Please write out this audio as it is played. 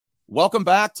Welcome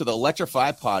back to the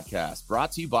Electrify podcast,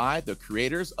 brought to you by the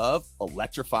creators of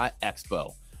Electrify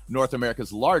Expo, North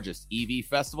America's largest EV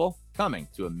festival, coming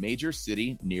to a major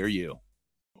city near you.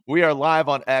 We are live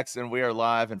on X, and we are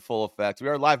live in full effect. We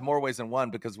are live more ways than one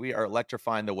because we are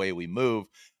electrifying the way we move.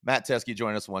 Matt Teskey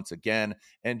joined us once again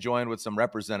and joined with some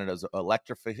representatives of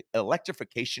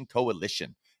Electrification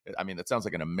Coalition. I mean, that sounds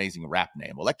like an amazing rap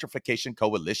name, Electrification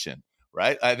Coalition.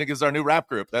 Right, I think it's our new rap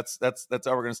group. That's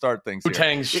how we're gonna start things.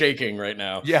 Wu-Tang's shaking right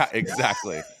now. Yeah,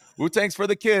 exactly. Wu-Tang's for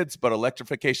the kids, but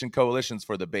Electrification Coalition's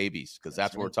for the babies, because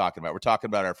that's what we're talking about. We're talking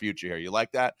about our future here. You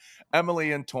like that?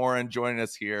 Emily and Torin joining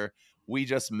us here. We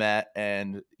just met,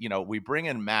 and we bring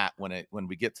in Matt when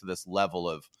we get to this level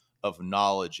of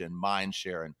knowledge and mind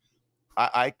share. And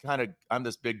I'm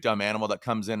this big dumb animal that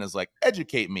comes in as like,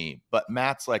 educate me, but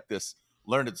Matt's like this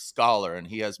learned scholar, and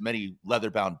he has many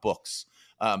leather-bound books.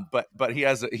 But he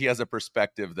has a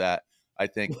perspective that I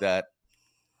think that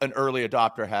an early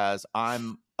adopter has.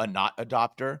 I'm a not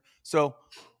adopter. So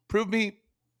prove me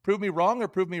wrong or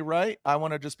prove me right. I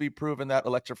want to just be proven that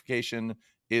electrification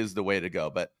is the way to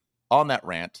go. But on that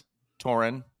rant,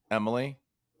 Torin, Emily,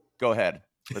 go ahead.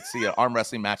 Let's see an arm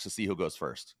wrestling match to see who goes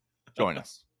first. Join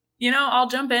us. I'll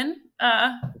jump in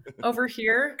over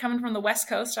here, coming from the West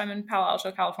Coast. I'm in Palo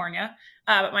Alto, California.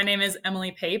 But my name is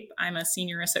Emily Pape. I'm a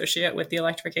senior associate with the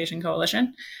Electrification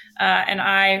Coalition. And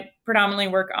I predominantly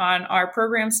work on our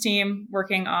programs team,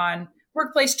 working on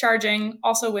workplace charging,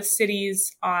 also with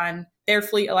cities on their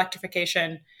fleet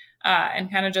electrification,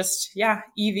 and kind of just,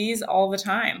 EVs all the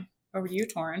time. Over to you,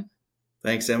 Torin.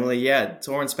 Thanks, Emily. Yeah,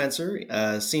 Torin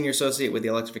Spencer, senior associate with the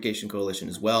Electrification Coalition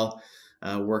as well.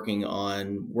 Working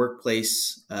on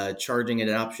workplace charging and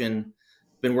adoption.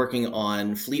 Been working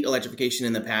on fleet electrification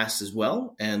in the past as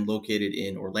well, and located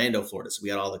in Orlando, Florida. So we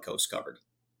got all the coast covered.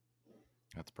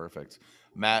 That's perfect.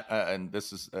 Matt, and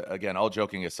this is, again, all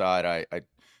joking aside, I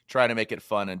try to make it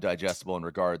fun and digestible in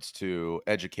regards to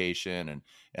education. And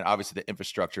obviously the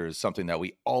infrastructure is something that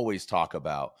we always talk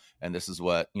about. And this is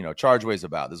what, ChargeWay is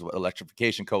about. This is what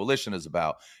Electrification Coalition is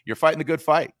about. You're fighting the good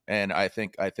fight. And I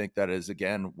think that is,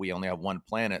 again, we only have one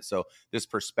planet. So this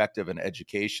perspective and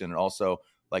education, and also,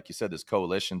 like you said, this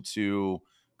coalition to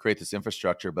create this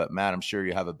infrastructure. But Matt, I'm sure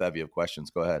you have a bevy of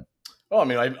questions. Go ahead. Well, I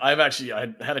mean,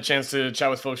 I had a chance to chat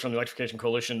with folks from the Electrification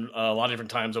Coalition a lot of different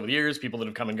times over the years, people that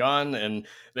have come and gone. And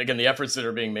again, the efforts that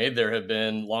are being made there have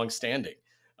been longstanding.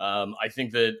 I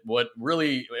think that what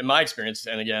really, in my experience,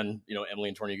 and again, Emily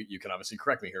and Torin, you can obviously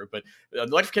correct me here, but the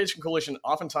Electrification Coalition,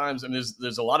 oftentimes, and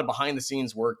there's a lot of behind the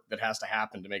scenes work that has to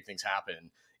happen to make things happen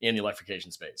in the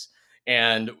electrification space.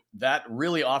 And that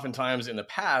really oftentimes in the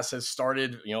past has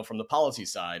started, from the policy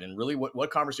side, and really what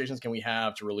conversations can we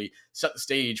have to really set the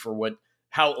stage for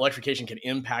how electrification can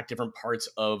impact different parts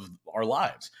of our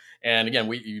lives. And again,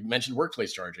 you mentioned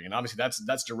workplace charging, and obviously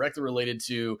that's directly related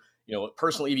to,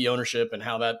 personal EV ownership and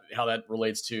how that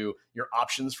relates to your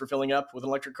options for filling up with an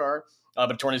electric car.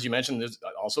 But Torin, as you mentioned, there's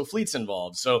also fleets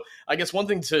involved. So I guess one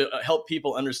thing to help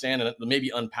people understand and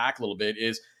maybe unpack a little bit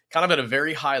is kind of at a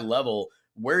very high level,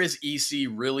 where is EC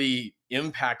really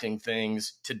impacting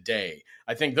things today?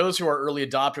 I think those who are early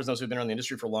adopters, those who've been around the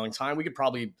industry for a long time, we could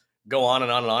probably go on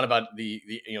and on and on about the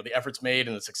efforts made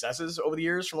and the successes over the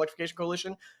years from Electrification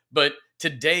Coalition. But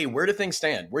today, where do things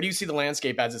stand? Where do you see the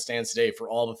landscape as it stands today for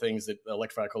all the things that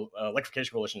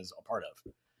Electrification Coalition is a part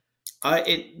of?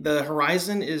 The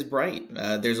horizon is bright.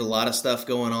 There's a lot of stuff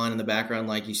going on in the background,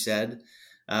 like you said.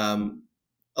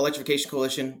 Electrification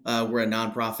Coalition, we're a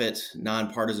nonprofit,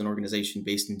 nonpartisan organization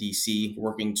based in DC,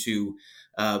 working to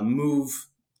move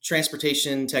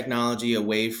transportation technology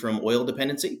away from oil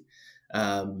dependency.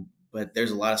 But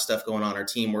there's a lot of stuff going on. Our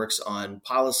team works on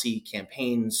policy,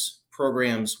 campaigns,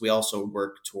 programs. We also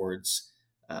work towards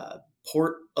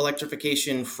port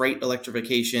electrification, freight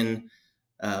electrification,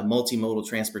 multimodal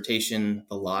transportation,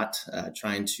 the lot,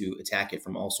 trying to attack it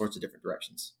from all sorts of different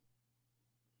directions.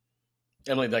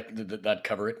 Emily, did that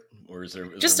cover it, or is there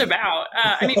just there about?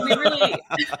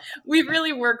 We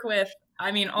really work with,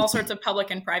 all sorts of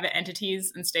public and private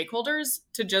entities and stakeholders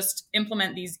to just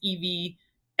implement these EV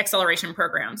acceleration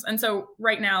programs. And so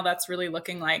right now, that's really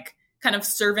looking like kind of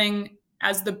serving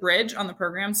as the bridge on the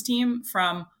programs team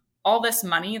from all this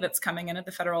money that's coming in at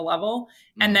the federal level,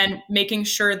 and then making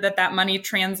sure that money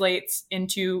translates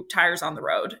into tires on the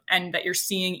road, and that you're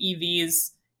seeing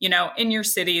EVs, in your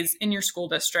cities, in your school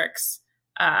districts.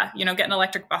 Getting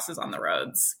electric buses on the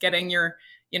roads, getting your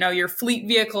fleet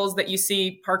vehicles that you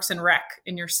see Parks and Rec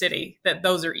in your city, that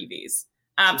those are EVs.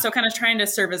 So kind of trying to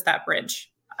serve as that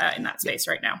bridge in that space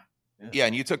right now. Yeah,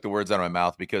 and you took the words out of my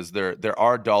mouth, because there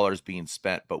are dollars being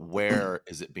spent, but where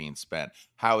is it being spent?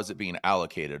 How is it being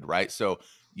allocated, right? So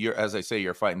you're, as I say,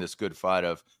 you're fighting this good fight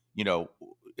of,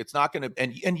 it's not going to,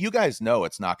 and you guys know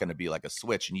it's not going to be like a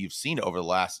switch. And you've seen it over the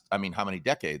last, I mean, how many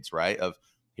decades, right? Of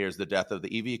here's the death of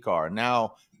the EV car.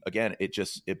 Now, again,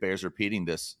 it bears repeating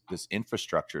this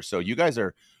infrastructure. So you guys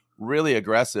are really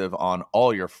aggressive on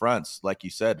all your fronts, like you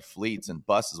said, fleets and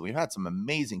buses. We've had some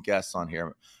amazing guests on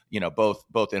here,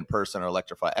 both in person or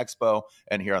Electrify Expo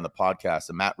and here on the podcast.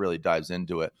 And Matt really dives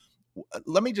into it.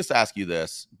 Let me just ask you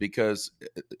this, because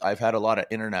I've had a lot of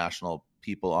international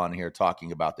people on here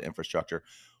talking about the infrastructure.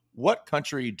 What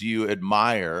country do you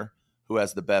admire who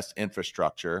has the best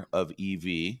infrastructure of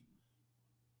EV?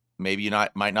 Maybe you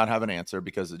might not have an answer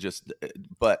because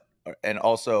and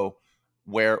also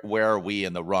where are we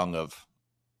in the rung of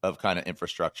kind of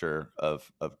infrastructure of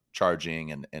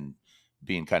charging and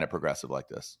being kind of progressive like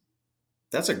this?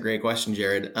 That's a great question,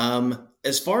 Jarod.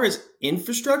 As far as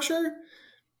infrastructure,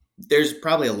 there's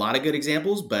probably a lot of good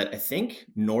examples, but I think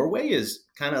Norway is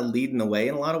kind of leading the way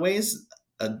in a lot of ways.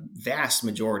 A vast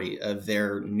majority of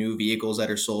their new vehicles that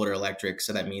are sold are electric.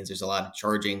 So that means there's a lot of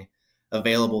charging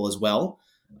available as well.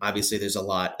 Obviously, there's a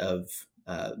lot of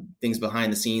things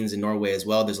behind the scenes in Norway as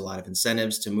well. There's a lot of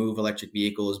incentives to move electric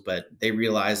vehicles, but they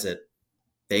realize that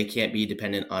they can't be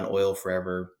dependent on oil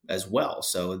forever as well.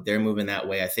 So they're moving that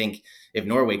way. I think if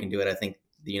Norway can do it, I think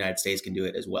the United States can do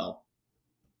it as well.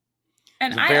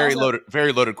 And very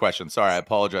loaded question. Sorry, I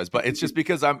apologize, but it's just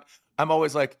because I'm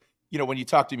always like, when you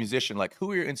talk to a musician, like,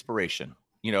 who are your inspiration?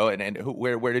 And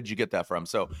where did you get that from?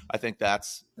 So I think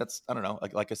that's I don't know,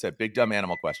 like I said, big dumb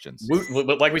animal questions.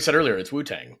 But like we said earlier, it's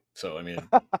Wu-Tang. So I mean,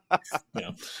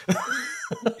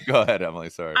 Go ahead, Emily.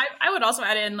 Sorry. I would also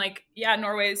add in,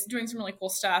 Norway's doing some really cool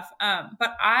stuff.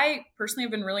 But I personally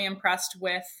have been really impressed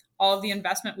with all of the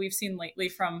investment we've seen lately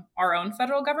from our own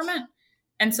federal government.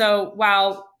 And so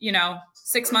while,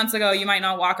 6 months ago, you might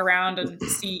not walk around and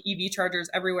see EV chargers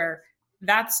everywhere,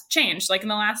 that's changed. Like in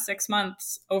the last 6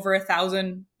 months, over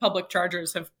 1,000 public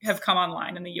chargers have come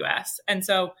online in the US. And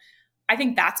so I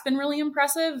think that's been really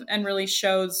impressive and really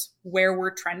shows where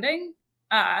we're trending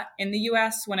in the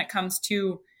US when it comes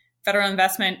to federal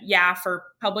investment, for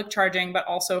public charging, but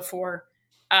also for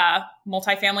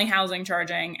multifamily housing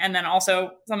charging. And then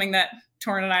also something that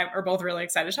Torin and I are both really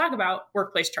excited to talk about,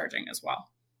 workplace charging as well.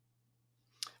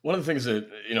 One of the things that,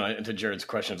 to Jarod's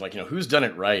question is who's done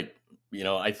it right?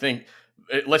 I think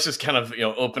let's just kind of,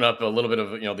 open up a little bit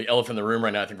of, the elephant in the room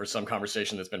right now. I think for some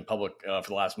conversation that's been public for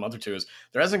the last month or two is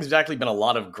there hasn't exactly been a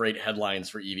lot of great headlines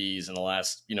for EVs in the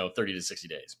last, 30 to 60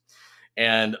 days.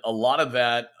 And a lot of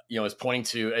that, is pointing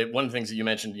to one of the things that you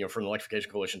mentioned, from the Electrification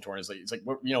Coalition, Torin, is it's like,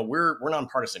 we're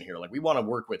nonpartisan here. Like we want to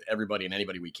work with everybody and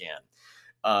anybody we can.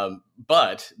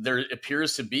 But there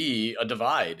appears to be a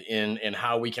divide in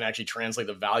how we can actually translate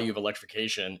the value of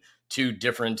electrification to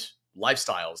different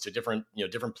lifestyles, to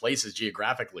different places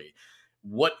geographically.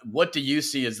 What do you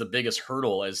see as the biggest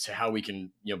hurdle as to how we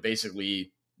can,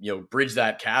 basically, bridge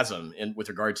that chasm with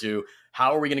regard to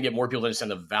how are we going to get more people to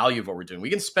understand the value of what we're doing? We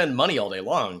can spend money all day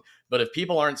long, but if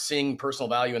people aren't seeing personal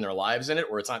value in their lives in it,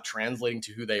 or it's not translating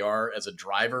to who they are as a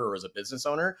driver or as a business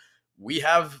owner, we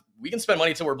can spend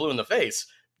money till we're blue in the face.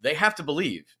 They have to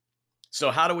believe.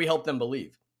 So how do we help them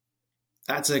believe?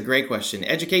 That's a great question.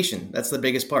 Education. That's the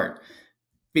biggest part.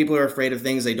 People are afraid of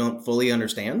things they don't fully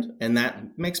understand, and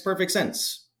that makes perfect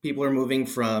sense. People are moving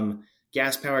from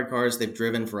gas-powered cars they've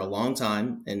driven for a long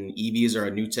time, and EVs are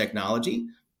a new technology.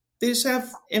 They just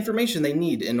have information they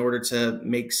need in order to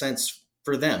make sense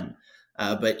for them.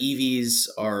 But EVs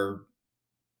are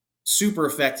super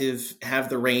effective, have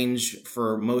the range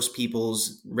for most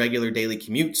people's regular daily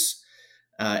commutes.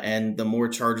 And the more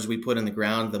chargers we put in the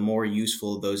ground, the more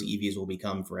useful those EVs will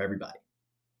become for everybody.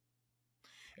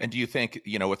 And do you think,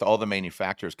 with all the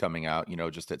manufacturers coming out,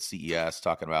 just at CES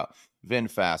talking about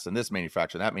VinFast and this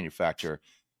manufacturer, that manufacturer,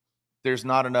 there's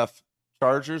not enough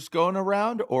chargers going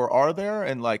around, or are there?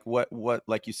 And like what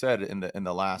like you said in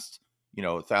the last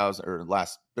 1,000 or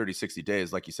last 30, 60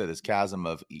 days, like you said, this chasm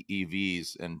of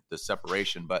EVs and the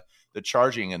separation, but the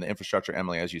charging and the infrastructure,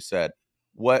 Emily, as you said,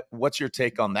 what's your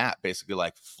take on that? Basically,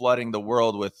 like flooding the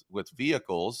world with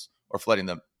vehicles, or flooding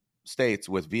the states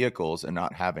with vehicles and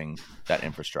not having that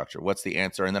infrastructure. What's the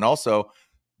answer? And then also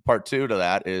part two to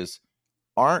that is,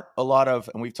 aren't a lot of,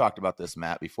 and we've talked about this,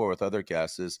 Matt, before with other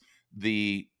guests, is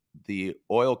the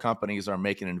oil companies are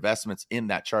making investments in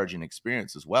that charging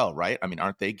experience as well, right? I mean,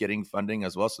 aren't they getting funding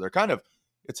as well? So they're kind of,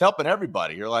 it's helping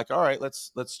everybody. You're like, all right,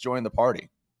 let's join the party.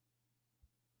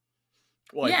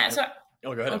 Well, yeah.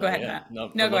 Go ahead. Go ahead, Matt. No,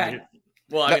 go ahead.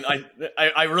 Well, I mean,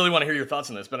 I really want to hear your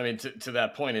thoughts on this, but I mean, to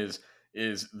that point is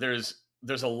there's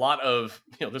a lot of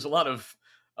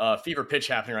fever pitch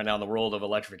happening right now in the world of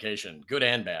electrification, good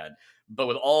and bad. But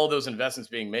with all those investments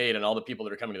being made and all the people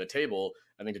that are coming to the table,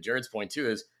 I think to Jarod's point too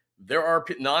is there are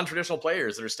non-traditional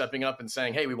players that are stepping up and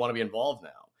saying, "Hey, we want to be involved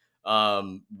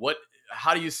now."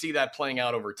 How do you see that playing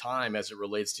out over time as it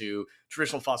relates to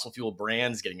traditional fossil fuel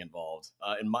brands getting involved?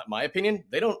 In my opinion,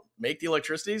 they don't make the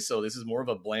electricity, so this is more of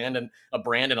a brand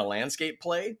and a landscape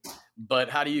play. But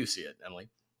how do you see it, Emily?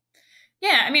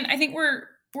 Yeah, I mean, I think we're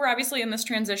obviously in this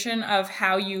transition of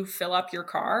how you fill up your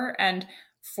car, and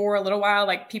for a little while,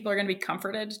 like people are going to be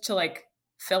comforted to like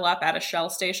fill up at a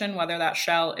Shell station, whether that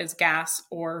Shell is gas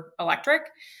or electric.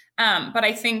 But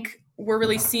I think we're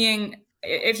really seeing,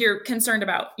 if you're concerned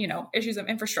about, issues of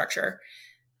infrastructure,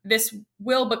 this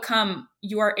will become,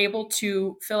 you are able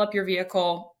to fill up your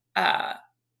vehicle at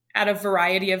a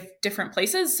variety of different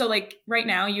places. So like right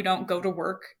now, you don't go to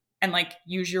work and like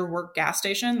use your work gas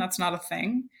station. That's not a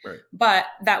thing. Right. But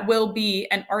that will be,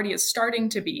 and already is starting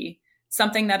to be,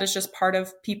 something that is just part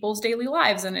of people's daily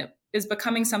lives. And it is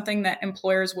becoming something that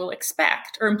employers will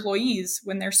expect, or employees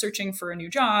when they're searching for a new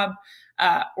job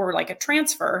or like a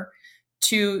transfer,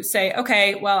 to say,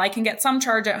 okay, well, I can get some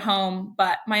charge at home,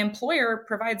 but my employer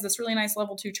provides this really nice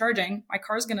level 2 charging. My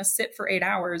car's going to sit for 8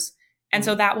 hours. And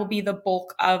so that will be the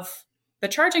bulk of the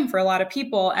charging for a lot of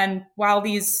people. And while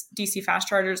these DC fast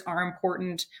chargers are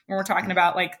important when we're talking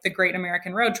about like the Great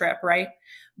American Road Trip, right?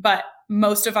 But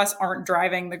most of us aren't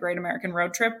driving the Great American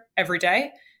Road Trip every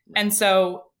day. And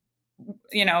so,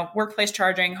 workplace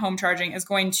charging, home charging is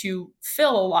going to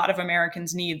fill a lot of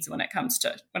Americans' needs when it comes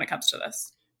to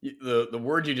this. The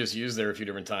word you just used there a few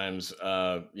different times,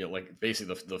 like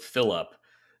basically the fill up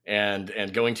and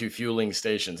going to fueling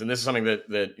stations. And this is something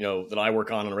that I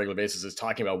work on a regular basis, is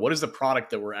talking about what is the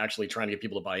product that we're actually trying to get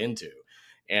people to buy into.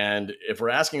 And if we're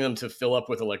asking them to fill up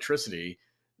with electricity,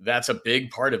 that's a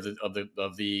big part of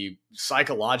the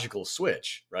psychological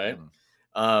switch, right?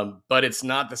 But it's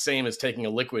not the same as taking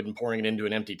a liquid and pouring it into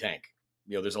an empty tank.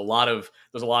 There's a lot of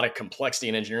complexity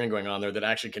and engineering going on there that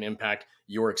actually can impact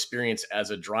your experience as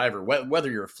a driver,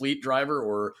 whether you're a fleet driver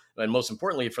or, and most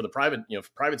importantly, for the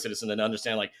private citizen to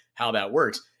understand like how that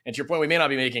works. And to your point, we may not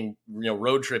be making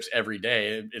road trips every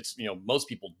day. It's most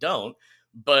people don't,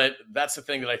 but that's the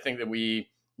thing that I think that we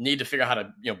need to figure out how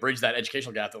to bridge that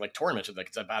educational gap that like Torin mentioned, like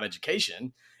it's about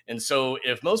education. And so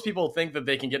if most people think that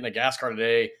they can get in a gas car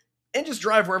today and just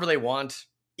drive wherever they want,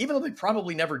 even though they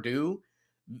probably never do,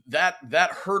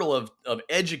 that hurdle of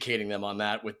educating them on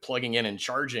that with plugging in and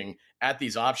charging at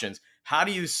these options, how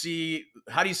do you see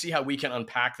how we can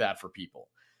unpack that for people?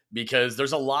 Because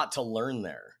there's a lot to learn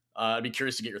there. I'd be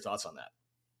curious to get your thoughts on that.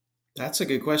 That's a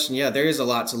good question. Yeah, there is a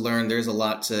lot to learn. There's a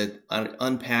lot to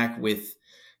unpack with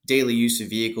daily use of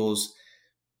vehicles.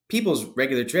 People's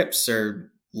regular trips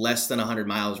are less than 100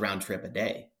 miles round trip a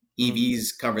day.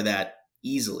 EVs cover that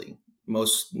easily.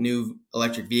 Most new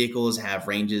electric vehicles have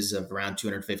ranges of around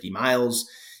 250 miles.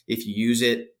 If you use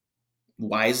it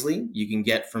wisely, you can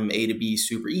get from A to B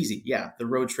super easy. Yeah, the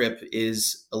road trip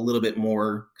is a little bit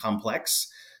more complex,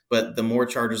 but the more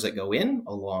chargers that go in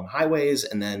along highways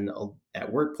and then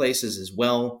at workplaces as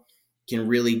well can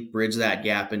really bridge that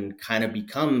gap and kind of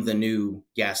become the new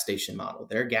gas station model.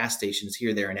 There are gas stations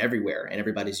here, there, and everywhere, and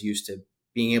everybody's used to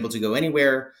being able to go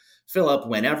anywhere, fill up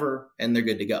whenever, and they're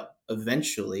good to go.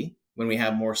 Eventually, when we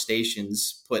have more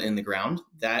stations put in the ground,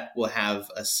 that will have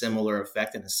a similar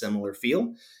effect and a similar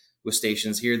feel, with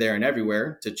stations here, there, and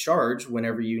everywhere to charge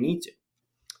whenever you need to.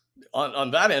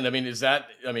 On that end,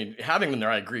 having them there,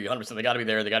 I agree 100%. They got to be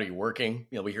there. They got to be working.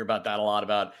 We hear about that a lot,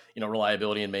 about,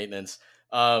 reliability and maintenance.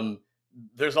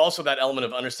 There's also that element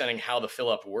of understanding how the fill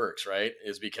up works, right?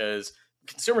 Is because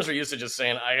consumers are used to just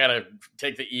saying, I got to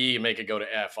take the E and make it go to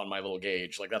F on my little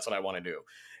gauge. Like, that's what I want to do.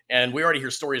 And we already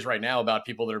hear stories right now about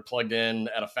people that are plugged in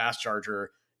at a fast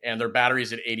charger and their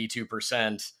battery's at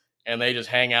 82%, and they just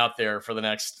hang out there for the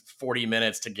next 40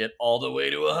 minutes to get all the way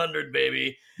to 100,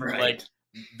 baby. Right. Like,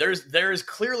 there's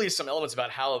clearly some elements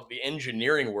about how the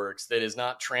engineering works that is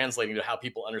not translating to how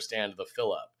people understand the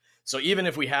fill up. So even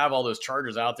if we have all those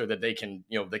chargers out there that they can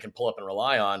pull up and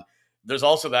rely on, there's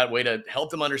also that way to help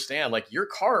them understand, like, your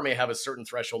car may have a certain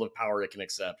threshold of power it can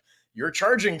accept. Your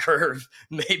charging curve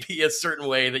may be a certain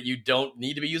way that you don't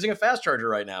need to be using a fast charger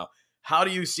right now. How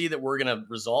do you see that we're going to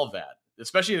resolve that?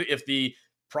 Especially if the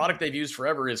product they've used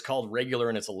forever is called regular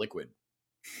and it's a liquid.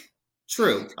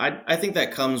 True. I think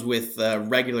that comes with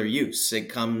regular use. It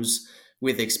comes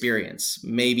with experience.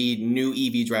 Maybe new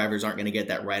EV drivers aren't going to get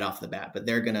that right off the bat, but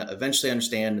they're going to eventually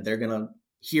understand. They're going to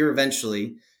hear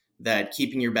eventually that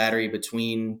keeping your battery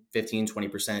between 15,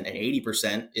 20%, and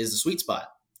 80% is the sweet spot.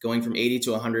 Going from 80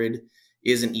 to 100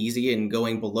 isn't easy, and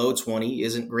going below 20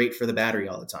 isn't great for the battery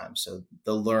all the time. So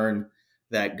they'll learn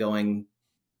that going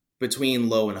between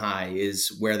low and high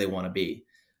is where they want to be.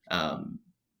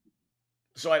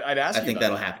 So I'd ask you, I think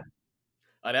that'll happen.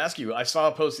 I'd ask you, I saw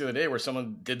a post the other day where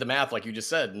someone did the math like you just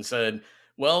said and said,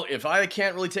 well, if I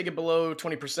can't really take it below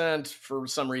 20% for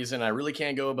some reason, I really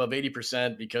can't go above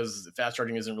 80% because fast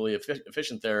charging isn't really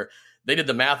efficient there. They did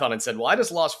the math on it and said, well, I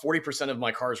just lost 40% of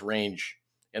my car's range.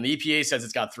 And the EPA says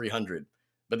it's got 300.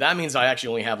 But that means I actually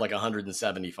only have like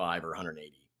 175 or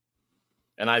 180.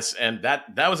 And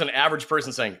that was an average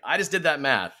person saying, I just did that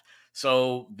math.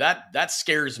 So that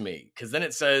scares me, because then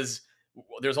it says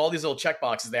there's all these little check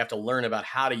boxes they have to learn about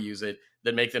how to use it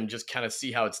that make them just kind of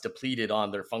see how it's depleted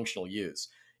on their functional use.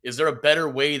 Is there a better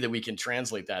way that we can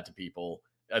translate that to people,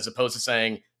 as opposed to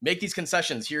saying, make these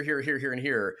concessions here, here, here, here, and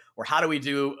here? Or how do we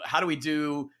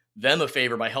do them a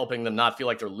favor by helping them not feel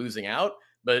like they're losing out,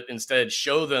 but instead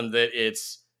show them that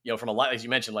it's, from a lot, as you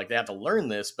mentioned, like they have to learn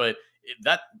this, but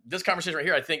this conversation right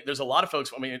here, I think there's a lot of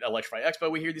folks, Electrify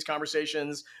Expo, we hear these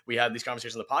conversations, we have these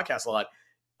conversations on the podcast a lot.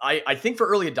 I think for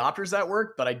early adopters that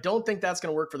worked, but I don't think that's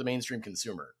going to work for the mainstream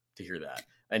consumer to hear that.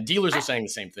 And dealers are saying the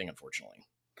same thing, unfortunately.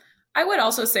 I would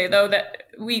also say, though, that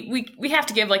we have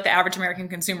to give like the average American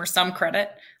consumer some credit.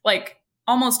 Like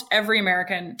almost every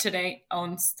American today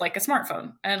owns like a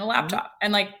smartphone and a laptop. Mm-hmm.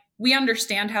 And like we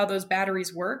understand how those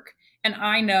batteries work. And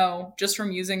I know just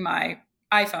from using my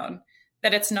iPhone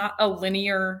that it's not a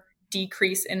linear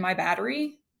decrease in my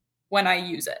battery when I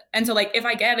use it. And so like if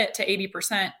I get it to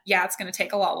 80%, yeah, it's going to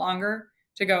take a lot longer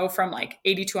to go from like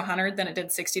 80 to 100 than it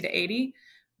did 60 to 80.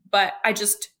 But I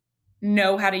just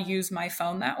know how to use my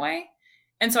phone that way.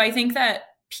 And so I think that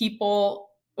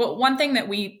one thing that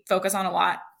we focus on a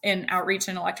lot in outreach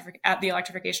and at the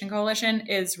Electrification Coalition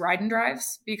is ride and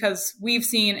drives, because we've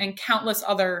seen, and countless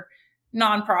other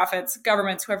nonprofits,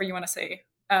 governments, whoever you want to say,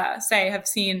 have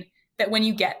seen that when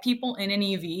you get people in an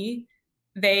EV,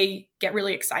 they get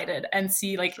really excited and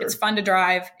see like It's fun to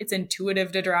drive, it's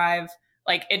intuitive to drive,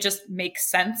 like it just makes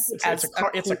sense. It's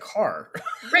a car.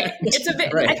 Right. It's a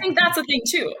bit. Right. I think that's a thing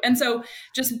too. And so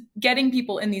just getting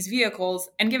people in these vehicles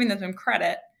and giving them some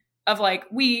credit of like,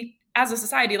 we as a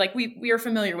society, like we are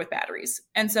familiar with batteries.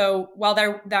 And so while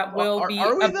that will be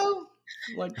are we though?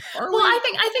 Like, are we?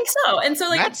 I think so. And so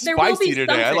like That's there will be today.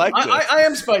 something. I like this. I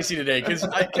am spicy today because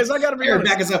I got to be honest.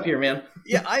 Back us up here, man.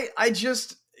 Yeah, I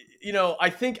just, I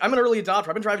think I'm an early adopter.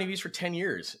 I've been driving EVs for 10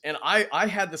 years. And I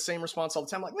had the same response all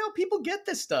the time. Like, no, people get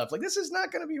this stuff. Like, this is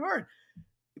not going to be hard.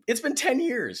 It's been 10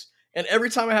 years. And every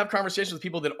time I have conversations with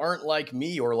people that aren't like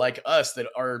me or like us, that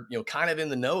are, kind of in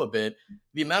the know a bit,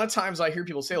 the amount of times I hear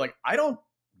people say, like, I don't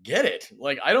get it.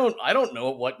 Like, I don't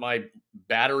know what my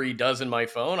battery does in my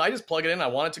phone. I just plug it in. I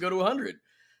want it to go to 100.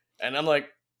 And I'm like,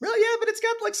 well, yeah, but it's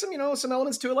got like some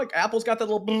elements to it. Like Apple's got that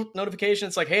little notification.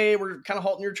 It's like, hey, we're kind of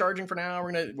halting your charging for now.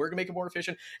 We're gonna make it more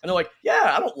efficient. And they're like,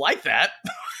 yeah, I don't like that.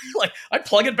 Like I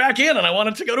plug it back in and I want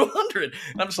it to go to 100.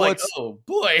 And I'm just oh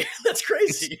boy, that's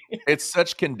crazy. It's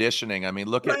such conditioning. I mean,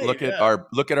 look at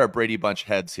our Brady Bunch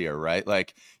heads here, right?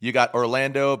 Like you got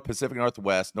Orlando, Pacific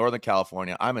Northwest, Northern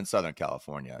California. I'm in Southern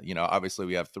California. Obviously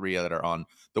we have three that are on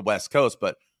the West Coast,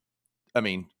 but I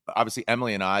mean, obviously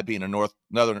Emily and I being in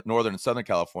Northern and Southern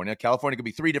California could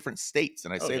be three different states.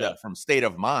 And I say that from state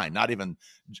of mind, not even,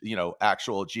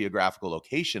 actual geographical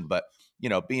location, but,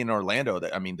 being in Orlando,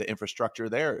 the infrastructure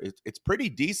there, it's pretty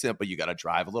decent, but you got to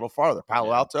drive a little farther.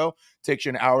 Palo Alto takes you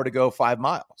an hour to go 5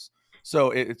 miles.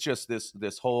 So it's just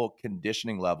this whole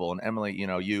conditioning level. And Emily,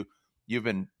 you've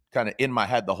been kind of in my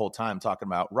head the whole time talking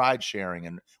about ride sharing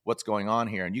and what's going on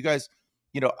here. And you guys,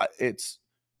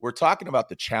 we're talking about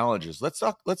the challenges. Let's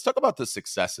talk about the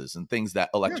successes and things that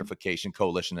Electrification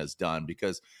Coalition has done,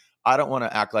 because I don't want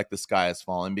to act like the sky is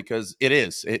falling, because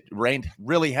it rained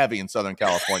really heavy in Southern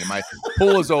California. My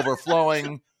pool is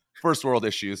overflowing, first world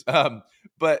issues.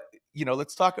 But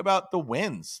let's talk about the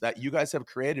wins that you guys have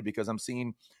created, because I'm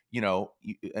seeing,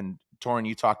 and Torin,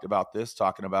 you talked about this,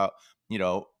 talking about,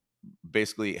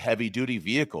 basically heavy duty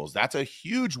vehicles. That's a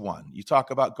huge one. You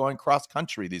talk about going cross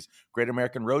country, these Great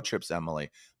American road trips, Emily.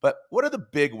 But what are the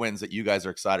big wins that you guys are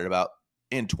excited about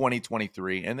in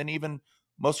 2023? And then even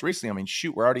most recently,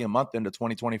 we're already a month into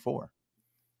 2024.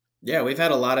 Yeah, we've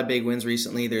had a lot of big wins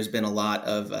recently. There's been a lot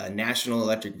of national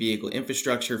electric vehicle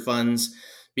infrastructure funds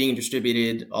being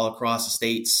distributed all across the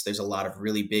states. There's a lot of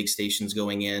really big stations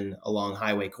going in along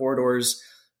highway corridors.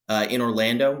 In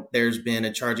Orlando, there's been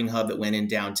a charging hub that went in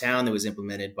downtown that was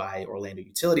implemented by Orlando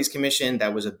Utilities Commission.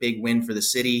 That was a big win for the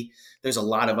city. There's a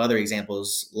lot of other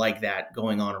examples like that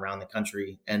going on around the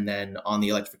country. And then on the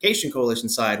Electrification Coalition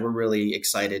side, we're really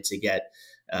excited to get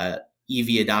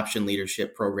EV adoption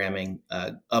leadership programming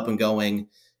up and going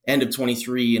end of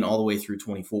 23 and all the way through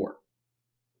 24.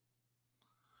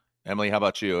 Emily, how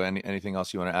about you? Anything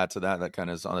else you want to add to that? That kind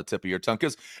of is on the tip of your tongue,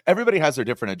 because everybody has their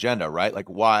different agenda, right? Like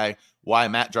why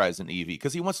Matt drives an EV?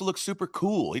 Because he wants to look super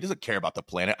cool. He doesn't care about the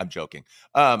planet. I'm joking.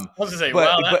 I was gonna say,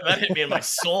 But wow, that hit me in my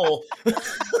soul.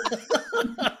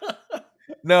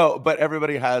 no, but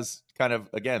everybody has kind of,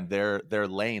 again, their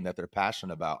lane that they're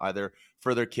passionate about, either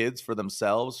for their kids, for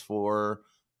themselves, for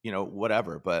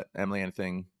whatever. But Emily,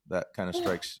 anything that kind of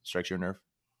strikes your nerve?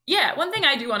 Yeah, one thing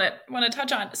I do want to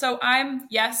touch on. So I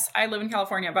live in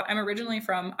California, but I'm originally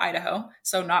from Idaho,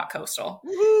 so not coastal.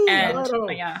 Woo-hoo, And Idaho.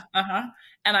 yeah,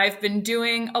 and I've been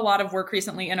doing a lot of work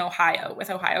recently in Ohio with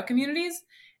Ohio communities,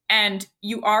 and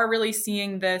you are really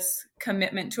seeing this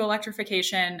commitment to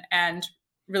electrification and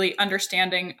really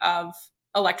understanding of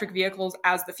electric vehicles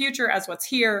as the future, as what's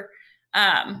here.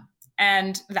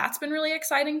 And that's been really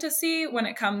exciting to see when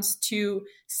it comes to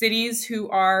cities who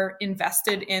are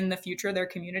invested in the future of their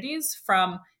communities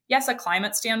from, yes, a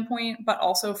climate standpoint, but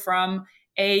also from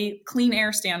a clean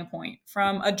air standpoint,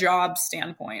 from a job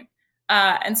standpoint.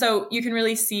 And so you can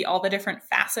really see all the different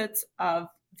facets of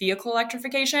vehicle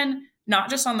electrification, not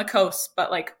just on the coast,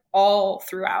 but like all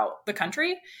throughout the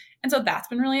country. And so that's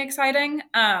been really exciting.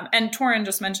 And Torin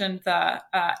just mentioned the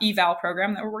eval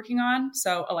program that we're working on,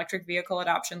 so electric vehicle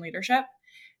adoption leadership.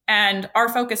 And our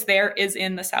focus there is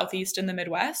in the Southeast and the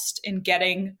Midwest in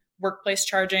getting workplace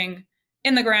charging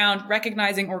in the ground,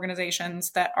 recognizing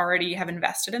organizations that already have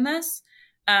invested in this,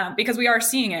 because we are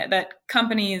seeing it that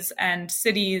companies and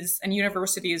cities and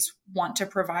universities want to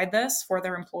provide this for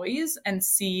their employees and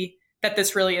see that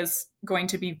this really is going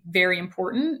to be very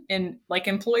important in like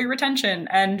employee retention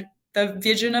and the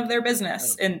vision of their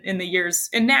business in the years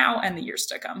in now and the years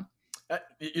to come.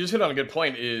 You just hit on a good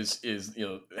point.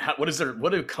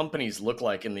 What do companies look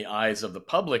like in the eyes of the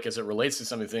public as it relates to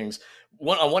some of the things?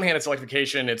 On one hand, it's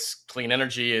electrification, it's clean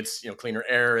energy, it's cleaner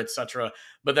air, etc.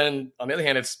 But then on the other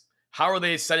hand, it's how are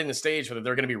they setting the stage so that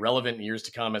they're going to be relevant in years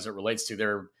to come as it relates to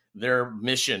their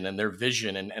mission and their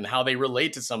vision and how they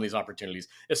relate to some of these opportunities,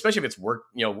 especially if it's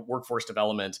workforce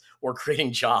development or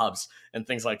creating jobs and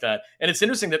things like that. And it's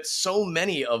interesting that so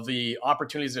many of the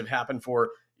opportunities that have happened for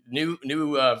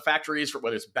new factories, for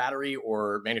whether it's battery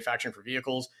or manufacturing for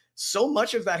vehicles, so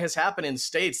much of that has happened in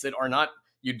states that are not,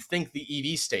 you'd think, the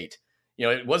EV state.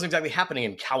 It wasn't exactly happening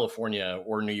in California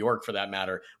or New York for that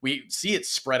matter. We see it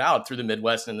spread out through the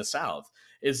Midwest and the South.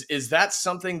 Is that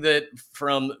something that,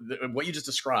 from what you just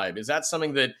described, is that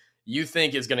something that you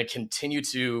think is going to continue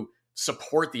to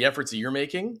support the efforts that you're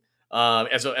making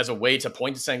as a way to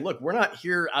point to saying, look, we're not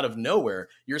here out of nowhere.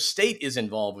 Your state is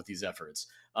involved with these efforts.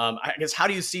 I guess, how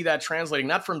do you see that translating,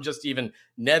 not from just even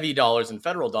NEVI dollars and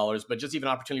federal dollars, but just even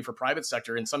opportunity for private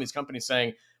sector and some of these companies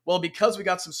saying, well, because we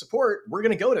got some support, we're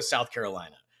going to go to South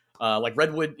Carolina, like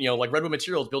Redwood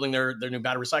Materials building their new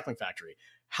battery recycling factory.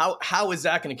 How is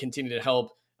that going to continue to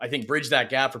help, I think, bridge that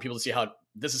gap for people to see how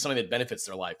this is something that benefits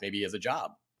their life, maybe as a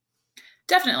job?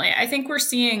 Definitely. I think we're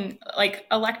seeing like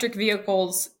electric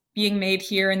vehicles being made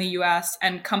here in the US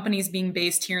and companies being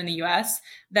based here in the US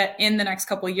that in the next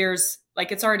couple of years,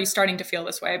 like it's already starting to feel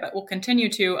this way, but will continue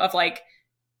to, of like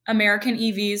American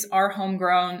EVs are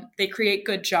homegrown. They create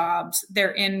good jobs.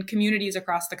 They're in communities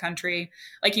across the country.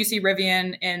 Like you see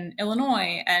Rivian in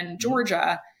Illinois and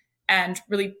Georgia, and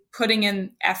really putting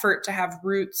in effort to have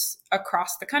roots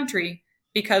across the country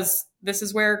because this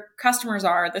is where customers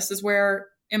are. This is where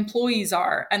employees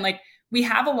are. And like we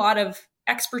have a lot of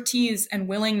expertise and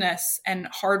willingness and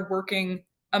hardworking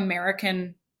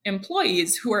American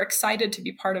employees who are excited to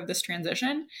be part of this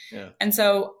transition. Yeah. And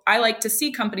so I like to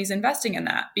see companies investing in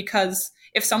that, because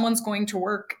if someone's going to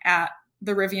work at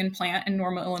the Rivian plant in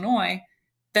Normal, Illinois,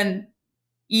 then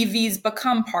EVs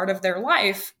become part of their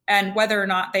life. And whether or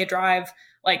not they drive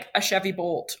like a Chevy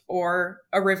Bolt or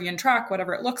a Rivian truck,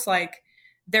 whatever it looks like,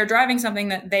 they're driving something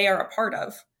that they are a part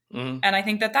of. Mm-hmm. And I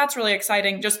think that that's really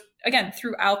exciting, just again,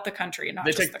 throughout the country, not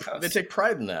just the coast. They take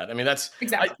pride in that. I mean, that's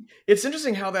exactly. It's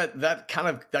interesting how that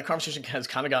conversation has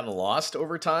kind of gotten lost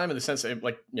over time, in the sense that,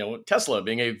 like, Tesla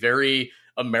being a very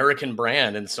American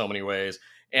brand in so many ways,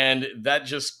 and that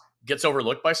just gets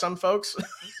overlooked by some folks.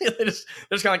 They're just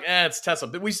kind of like, it's Tesla.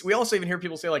 But we also even hear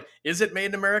people say, like, is it made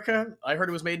in America? I heard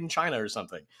it was made in China or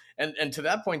something. And to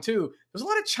that point too, there's a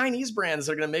lot of Chinese brands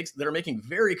that are making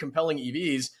very compelling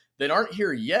EVs that aren't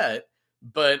here yet,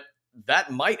 but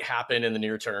that might happen in the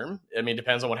near term. I mean, it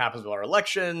depends on what happens with our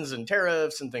elections and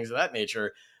tariffs and things of that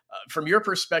nature. From your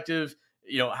perspective,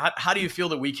 how do you feel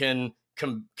that we can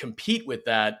compete with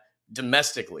that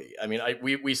domestically. I mean,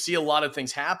 we see a lot of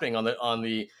things happening on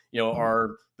the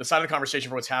the side of the conversation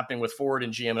for what's happening with Ford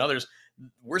and GM and others.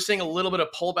 We're seeing a little bit of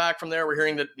pullback from there. We're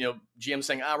hearing that GM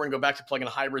saying, we're gonna go back to plug-in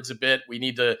hybrids a bit. We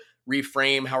need to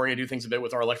reframe how we're gonna do things a bit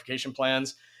with our electrification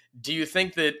plans. Do you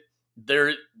think that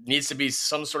there needs to be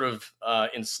some sort of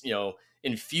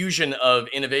infusion of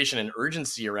innovation and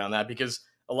urgency around that? Because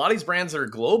a lot of these brands that are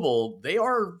global, they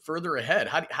are further ahead.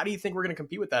 How do you think we're going to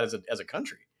compete with that as a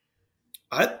country?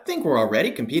 I think we're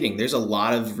already competing. There's a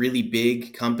lot of really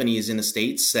big companies in the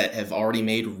States that have already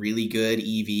made really good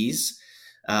EVs.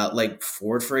 Like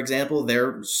Ford, for example,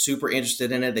 they're super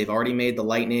interested in it. They've already made the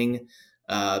Lightning.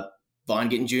 Von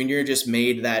Gittin Jr. just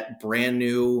made that brand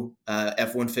new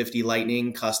F-150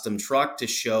 Lightning custom truck to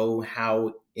show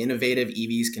how innovative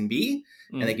EVs can be.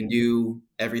 And they can do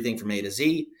everything from A to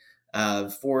Z.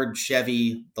 Ford,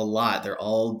 Chevy, the lot, they're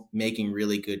all making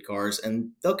really good cars, and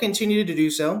they'll continue to do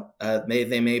so.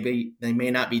 They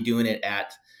may not be doing it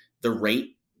at the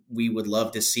rate we would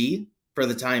love to see for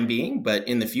the time being, but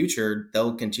in the future,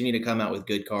 they'll continue to come out with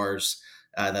good cars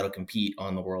that'll compete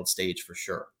on the world stage for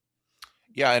sure.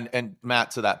 Yeah, and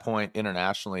Matt, to that point,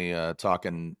 internationally,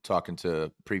 talking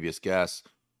to previous guests,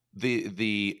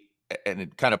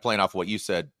 and kind of playing off what you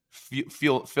said,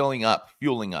 filling up,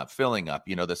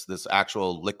 this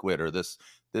actual liquid or this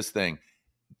thing,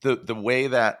 the way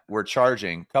that we're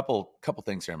charging. Couple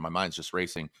things here. My mind's just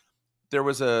racing. There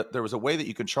was a way that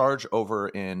you can charge over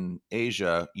in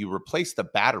Asia. You replace the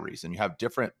batteries and you have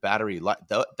different battery.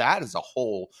 That is a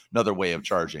whole another way of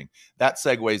charging. That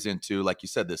segues into, like you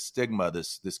said, this stigma,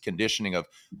 this conditioning of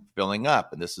filling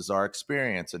up. And this is our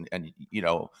experience. And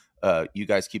you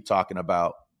guys keep talking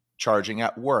about charging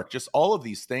at work, just all of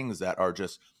these things that are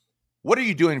just, what are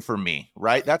you doing for me?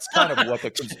 Right. That's kind of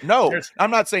what no, I'm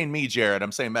not saying me, Jarod.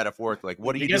 I'm saying metaphorically, like,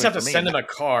 what are you doing for me? You guys have to send him a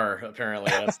car, apparently.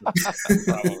 That's the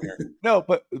problem here. No,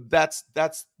 but that's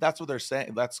what they're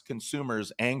saying. That's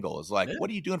consumers' angle is like, what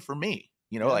are you doing for me?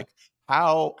 Like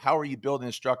how are you building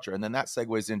a structure? And then that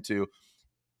segues into,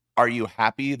 are you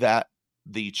happy that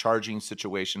the charging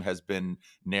situation has been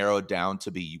narrowed down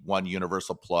to be one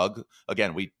universal plug?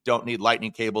 Again, we don't need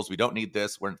lightning cables. We don't need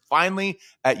this. We're finally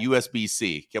at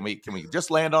USB-C. Can we just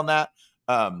land on that?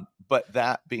 But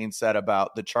that being said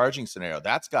about the charging scenario,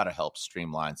 that's got to help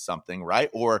streamline something, right?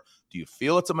 Or do you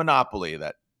feel it's a monopoly?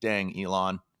 That dang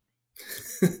Elon.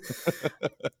 I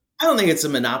don't think it's a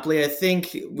monopoly. I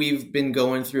think we've been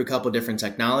going through a couple different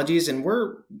technologies, and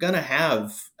we're going to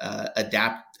have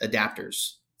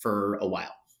adapters for a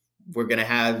while. We're going to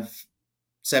have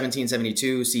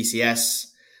 1772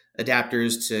 CCS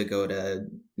adapters to go to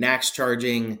NACS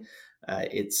charging.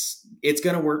 It's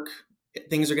going to work.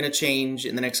 Things are going to change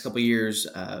in the next couple of years,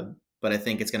 but I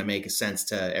think it's going to make sense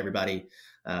to everybody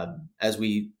as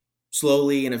we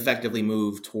slowly and effectively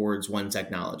move towards one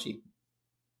technology.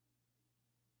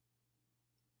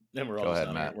 Then we're all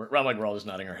we're all just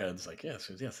nodding our heads, like yes,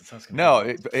 it sounds good.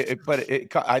 No,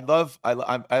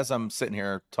 as I'm sitting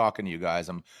here talking to you guys,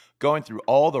 I'm going through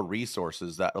all the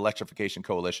resources that Electrification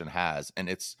Coalition has, and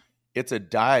it's a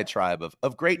diatribe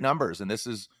of great numbers. And this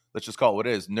is, let's just call it what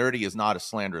it is. Nerdy is not a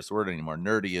slanderous word anymore.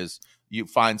 Nerdy is, you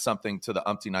find something to the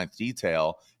umpty-ninth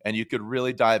detail, and you could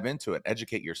really dive into it,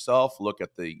 educate yourself, look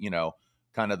at the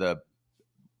kind of the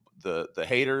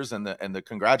haters and the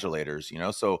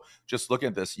congratulators, so just looking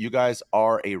at this, you guys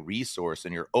are a resource,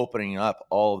 and you're opening up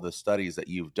all of the studies that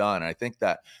you've done. And I think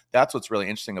that's what's really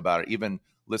interesting about it. Even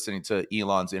listening to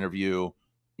Elon's interview,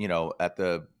 at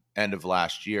the end of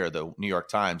last year, the New York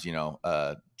Times,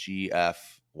 GFY,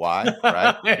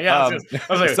 right? Yeah, I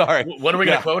was like, sorry, what are we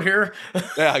going to quote here?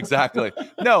 Yeah, exactly.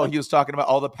 No, he was talking about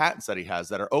all the patents that he has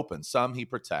that are open. Some he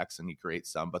protects and he creates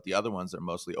some, but the other ones are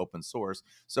mostly open source.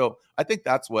 So I think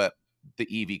that's what the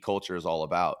EV culture is all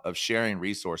about, of sharing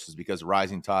resources, because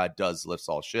rising tide does lifts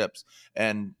all ships.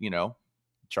 And,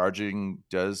 charging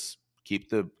does keep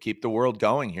the world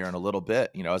going here in a little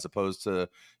bit, as opposed to,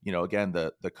 again,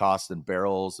 the cost in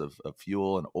barrels of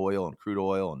fuel and oil and crude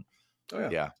oil.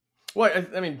 And yeah. Well,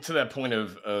 I mean, to that point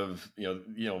of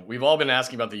we've all been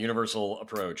asking about the universal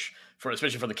approach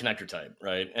especially for the connector type,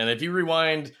 right? And if you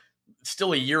rewind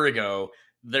still a year ago,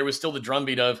 there was still the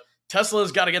drumbeat of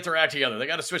Tesla's got to get their act together. They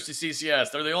got to switch to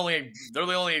CCS. They're the only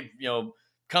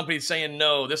company saying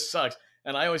no. This sucks.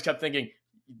 And I always kept thinking,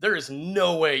 there is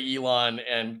no way Elon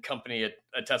and company at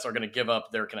Tesla are going to give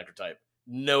up their connector type.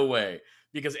 No way.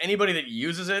 Because anybody that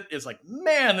uses it is like,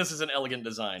 man, this is an elegant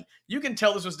design. You can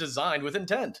tell this was designed with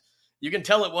intent. You can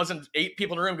tell it wasn't 8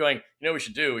 people in a room going, we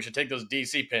should do? We should take those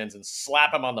DC pins and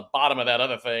slap them on the bottom of that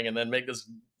other thing and then make this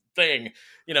thing.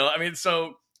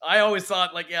 So I always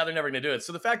thought like, yeah, they're never going to do it.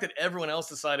 So the fact that everyone else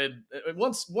decided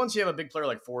once you have a big player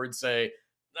like Ford say,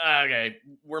 okay,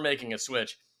 we're making a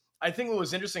switch. I think what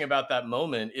was interesting about that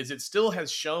moment is it still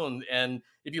has shown, and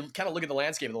if you kind of look at the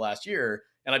landscape of the last year,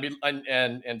 and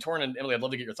Torin and Emily, I'd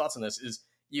love to get your thoughts on this, is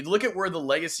you look at where the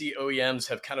legacy OEMs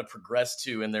have kind of progressed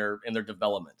to in their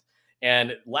development.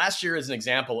 And last year is an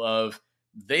example of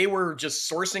they were just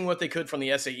sourcing what they could from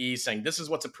the SAE, saying this is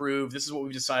what's approved, this is what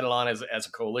we've decided on as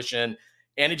a coalition.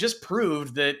 And it just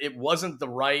proved that it wasn't the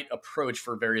right approach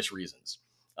for various reasons.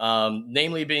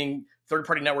 Namely being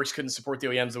third-party networks couldn't support the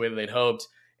OEMs the way that they'd hoped.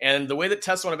 And the way that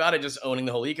Tesla went about it, just owning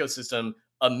the whole ecosystem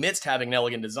amidst having an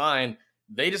elegant design,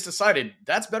 they just decided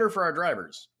that's better for our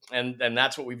drivers. And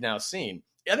that's what we've now seen.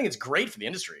 I think it's great for the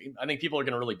industry. I think people are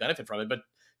going to really benefit from it. But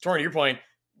Torin, to your point,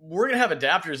 we're going to have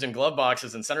adapters in glove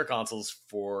boxes and center consoles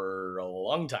for a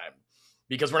long time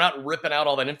because we're not ripping out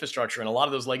all that infrastructure. And a lot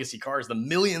of those legacy cars, the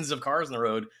millions of cars on the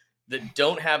road that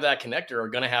don't have that connector are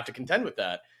going to have to contend with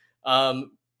that.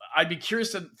 I'd be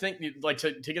curious to think, like,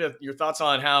 to get your thoughts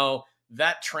on how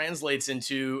that translates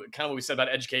into kind of what we said about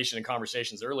education and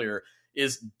conversations earlier.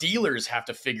 Is dealers have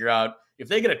to figure out if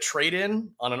they get a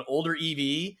trade-in on an older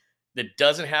EV that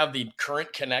doesn't have the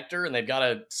current connector and they've got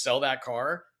to sell that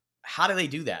car, how do they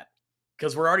do that?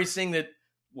 Because we're already seeing that,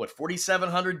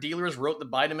 4,700 dealers wrote the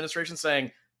Biden administration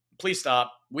saying, please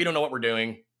stop. We don't know what we're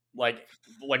doing.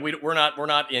 We're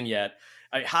not in yet.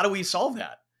 How do we solve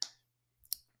that?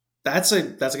 That's a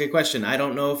good question. I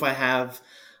don't know if I have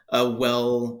a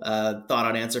well thought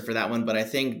out answer for that one, but I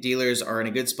think dealers are in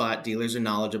a good spot. Dealers are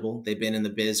knowledgeable. They've been in the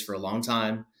biz for a long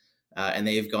time, and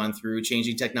they've gone through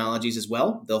changing technologies as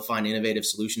well. They'll find innovative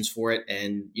solutions for it.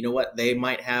 And you know what? They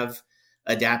might have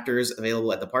adapters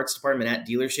available at the parts department at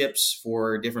dealerships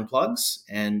for different plugs,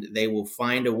 and they will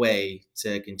find a way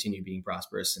to continue being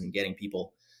prosperous and getting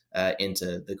people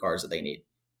into the cars that they need.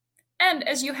 And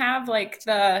as you have like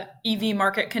the EV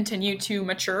market continue to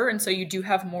mature, and so you do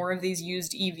have more of these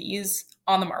used EVs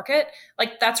on the market,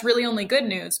 like that's really only good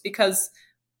news because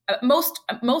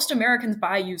most Americans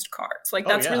buy used cars. Like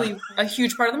that's really a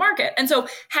huge part of the market. And so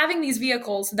having these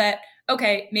vehicles that,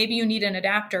 okay, maybe you need an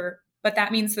adapter, but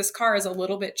that means this car is a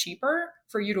little bit cheaper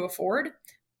for you to afford.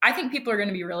 I think people are going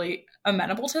to be really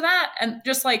amenable to that. And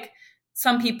just like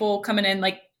some people coming in,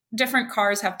 like different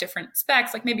cars have different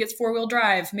specs. Like maybe it's 4-wheel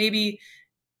drive. Maybe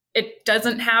it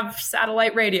doesn't have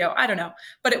satellite radio. I don't know.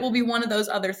 But it will be one of those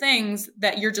other things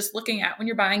that you're just looking at when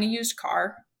you're buying a used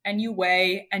car, and you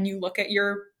weigh and you look at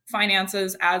your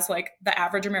finances as like the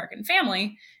average American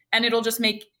family, and it'll just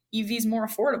make EVs more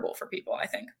affordable for people, I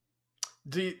think.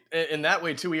 In that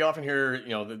way too, we often hear,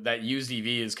 that used EV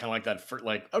is kind of like that for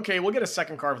like, okay, we'll get a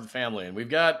second car for the family, and we've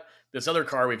got this other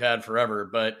car we've had forever,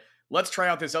 but let's try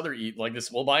out this other like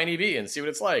this. We'll buy an EV and see what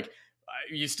it's like.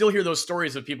 You still hear those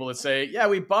stories of people that say, yeah,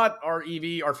 we bought our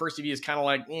EV. Our first EV is kind of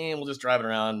like, we'll just drive it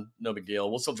around. No big deal.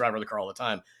 We'll still drive the car all the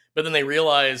time. But then they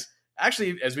realize,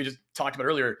 actually, as we just talked about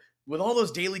earlier, with all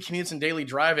those daily commutes and daily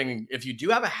driving, if you do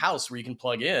have a house where you can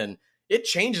plug in, it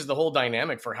changes the whole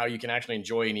dynamic for how you can actually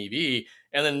enjoy an EV.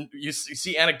 And then you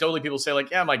see anecdotally people say like,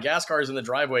 yeah, my gas car is in the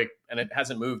driveway and it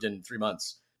hasn't moved in 3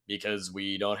 months because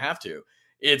we don't have to.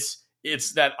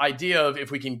 It's that idea of if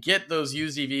we can get those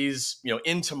used EVs,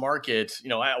 into market,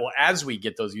 as we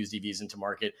get those used EVs into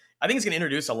market, I think it's going to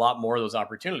introduce a lot more of those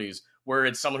opportunities where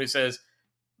it's someone who says,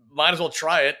 might as well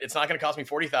try it. It's not going to cost me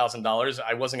 $40,000.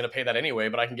 I wasn't going to pay that anyway,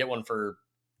 but I can get one for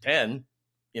 10,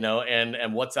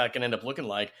 and what's that going to end up looking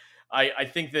like? I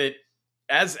think that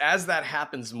as that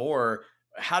happens more,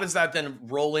 how does that then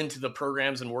roll into the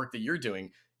programs and work that you're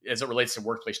doing as it relates to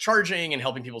workplace charging and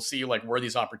helping people see like where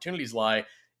these opportunities lie?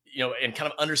 And kind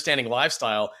of understanding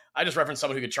lifestyle. I just referenced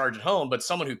someone who could charge at home, but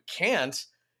someone who can't,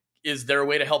 is there a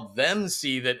way to help them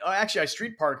see that, oh, actually I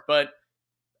street park, but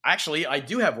actually I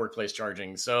do have workplace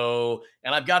charging. So,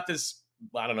 and I've got this,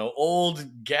 I don't know,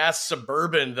 old gas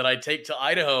Suburban that I take to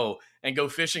Idaho and go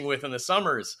fishing with in the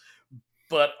summers.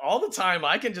 But all the time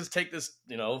I can just take this,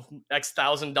 X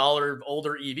 $1,000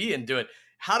 older EV and do it.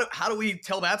 How do we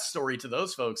tell that story to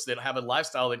those folks that have a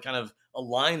lifestyle that kind of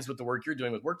aligns with the work you're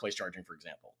doing with workplace charging, for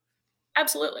example?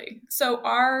 Absolutely. So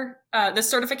our this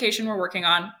certification we're working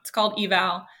on, it's called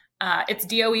EVAL. It's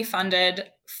DOE funded.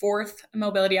 Fourth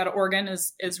Mobility out of Oregon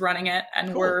is running it, and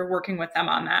cool. We're working with them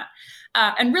on that.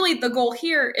 And really the goal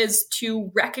here is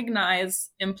to recognize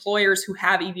employers who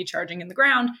have EV charging in the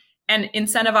ground and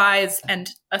incentivize and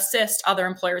assist other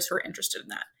employers who are interested in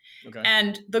that. Okay.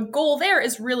 And the goal there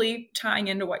is really tying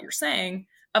into what you're saying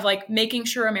of like making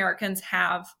sure Americans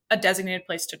have a designated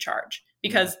place to charge,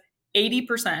 because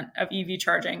 80% of EV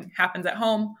charging happens at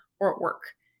home or at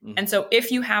work. Mm-hmm. And so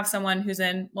if you have someone who's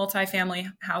in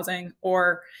multifamily housing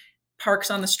or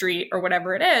parks on the street or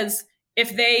whatever it is,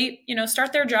 if they,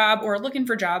 start their job or looking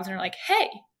for jobs and are like, hey,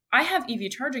 I have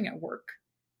EV charging at work,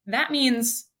 that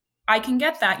means I can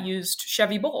get that used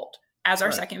Chevy Bolt as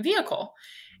our second vehicle.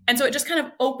 And so it just kind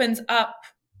of opens up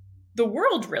the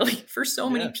world really for so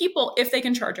many people if they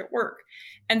can charge at work.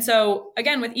 And so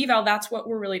again, with eval, that's what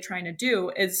we're really trying to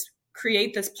do, is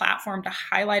create this platform to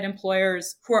highlight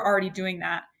employers who are already doing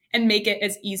that and make it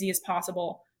as easy as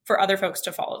possible for other folks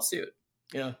to follow suit.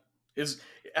 Yeah.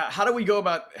 How do we go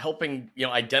about helping,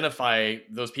 identify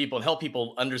those people and help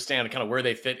people understand kind of where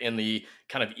they fit in the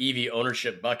kind of EV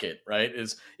ownership bucket, right?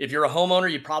 Is if you're a homeowner,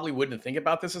 you probably wouldn't think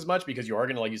about this as much because you are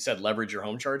going to, like you said, leverage your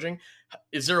home charging.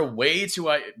 Is there a way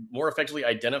to more effectively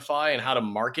identify and how to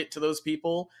market to those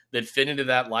people that fit into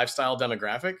that lifestyle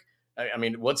demographic? I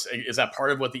mean, is that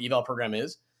part of what the eval program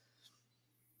is?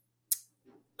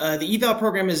 The eval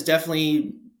program is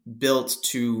definitely built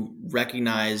to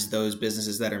recognize those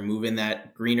businesses that are moving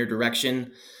that greener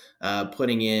direction,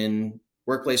 putting in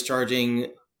workplace charging,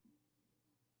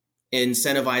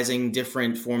 incentivizing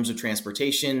different forms of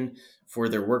transportation for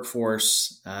their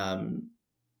workforce.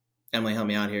 Emily, help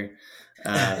me out here.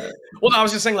 Well, I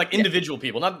was just saying like individual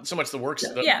people, not so much the works,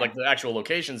 like the actual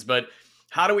locations, but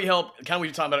how do we help? Kind of,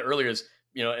 we talked about it earlier is,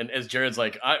 and as Jarod's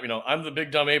like, I'm the big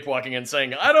dumb ape walking in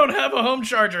saying, I don't have a home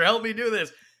charger. Help me do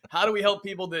this. How do we help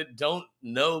people that don't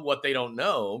know what they don't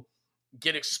know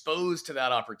get exposed to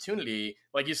that opportunity?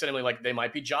 Like you said, Emily, like they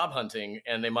might be job hunting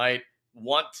and they might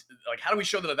want, like, how do we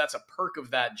show them that that's a perk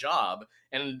of that job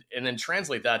and then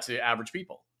translate that to average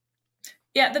people?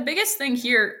 Yeah, the biggest thing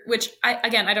here, which I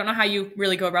don't know how you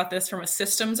really go about this from a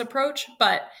systems approach,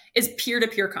 but is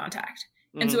peer-to-peer contact.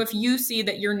 Mm-hmm. And so if you see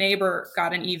that your neighbor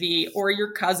got an EV or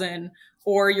your cousin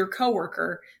or your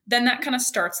coworker, then that kind of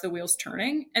starts the wheels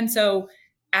turning. And so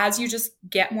as you just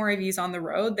get more EVs on the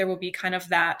road, there will be kind of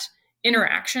that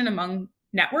interaction among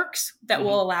networks that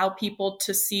will allow people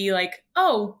to see like,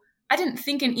 oh, I didn't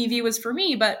think an EV was for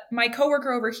me, but my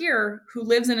coworker over here who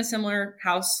lives in a similar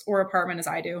house or apartment as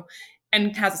I do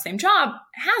and has the same job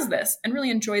has this and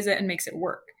really enjoys it and makes it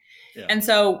work. Yeah. And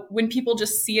so when people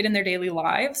just see it in their daily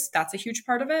lives, that's a huge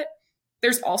part of it.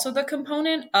 There's also the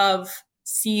component of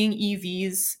seeing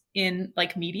EVs in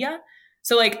like media.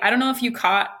 So like, I don't know if you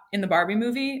caught in the Barbie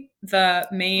movie, the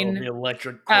main the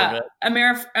electric Corvette.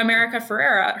 America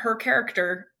Ferrera, her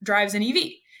character drives an EV.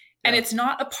 And it's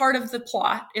not a part of the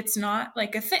plot. It's not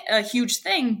like a huge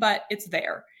thing, but it's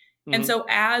there. Mm-hmm. And so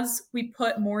as we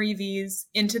put more EVs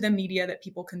into the media that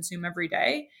people consume every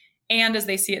day, and as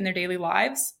they see it in their daily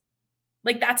lives,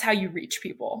 like that's how you reach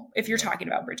people if you're talking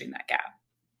about bridging that gap.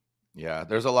 Yeah,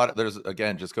 there's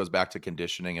again, just goes back to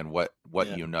conditioning and what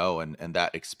you know and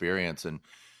that experience. And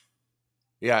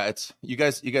yeah, it's you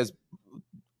guys,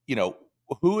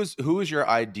 who is your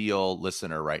ideal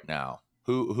listener right now?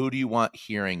 Who do you want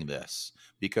hearing this?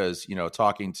 Because,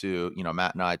 talking to,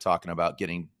 Matt and I talking about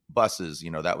getting buses,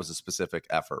 that was a specific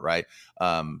effort, right?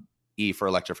 E for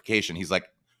electrification. He's like,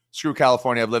 screw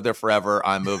California. I've lived there forever.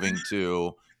 I'm moving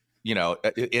to,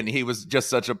 and he was just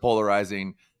such a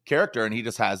polarizing character. And he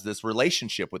just has this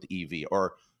relationship with EV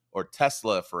or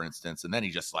Tesla, for instance. And then he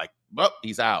just like, well,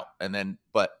 he's out. And then,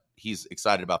 but he's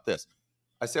excited about this.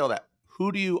 I say all that.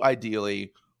 Who do you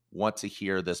ideally want to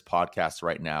hear this podcast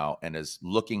right now and is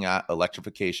looking at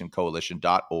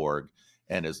electrificationcoalition.org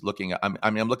and is looking at,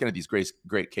 I'm looking at these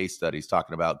great case studies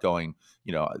talking about going,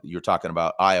 you're talking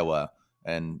about Iowa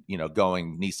and,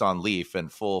 going Nissan Leaf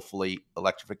and full fleet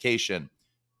electrification.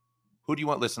 Who do you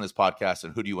want to listen to this podcast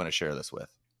and who do you want to share this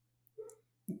with?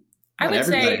 I would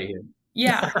say,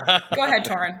 yeah, go ahead,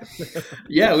 Torin.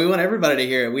 Yeah, we want everybody to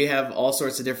hear it. We have all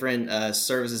sorts of different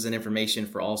services and information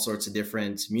for all sorts of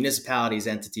different municipalities,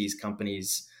 entities,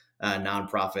 companies,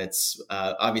 nonprofits.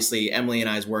 Obviously, Emily and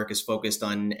I's work is focused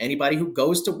on anybody who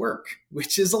goes to work,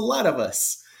 which is a lot of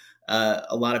us.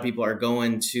 A lot of people are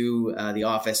going to the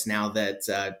office now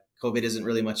that COVID isn't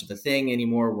really much of a thing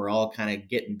anymore. We're all kind of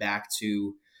getting back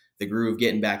to the groove,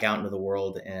 getting back out into the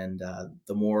world. And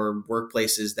the more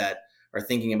workplaces that are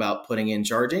thinking about putting in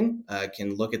charging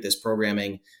can look at this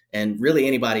programming, and really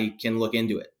anybody can look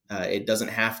into it. It doesn't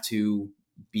have to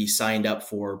be signed up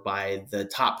for by the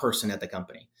top person at the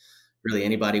company. Really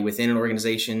anybody within an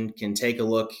organization can take a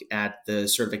look at the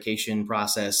certification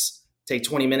process, take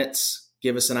 20 minutes,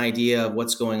 give us an idea of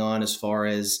what's going on as far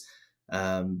as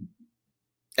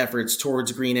efforts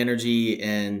towards green energy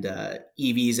and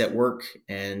EVs at work,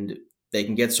 and they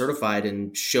can get certified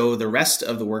and show the rest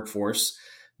of the workforce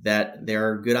that there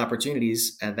are good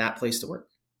opportunities at that place to work.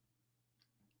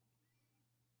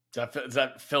 Does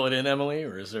that fill it in, Emily,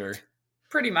 or is there?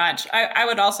 Pretty much. I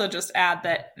would also just add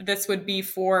that this would be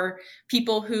for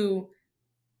people who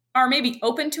are maybe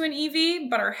open to an EV,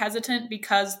 but are hesitant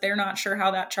because they're not sure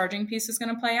how that charging piece is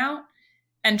going to play out.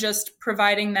 And just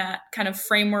providing that kind of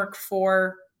framework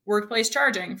for workplace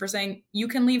charging, for saying you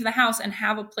can leave the house and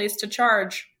have a place to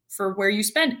charge for where you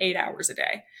spend 8 hours a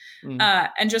day.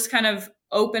 And just kind of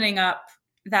opening up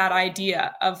that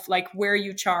idea of like where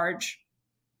you charge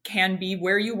can be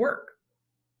where you work.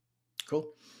 Cool.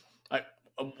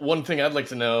 One thing I'd like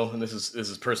to know, and this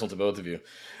is personal to both of you,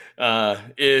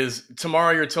 is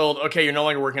tomorrow you're told, okay, you're no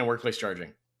longer working on workplace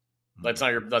charging. That's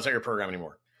not your program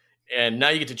anymore. And now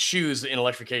you get to choose in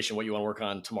electrification what you want to work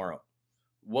on tomorrow.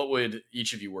 What would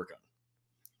each of you work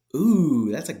on?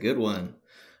 Ooh, that's a good one.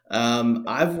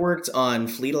 I've worked on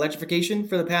fleet electrification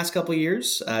for the past couple of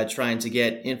years, trying to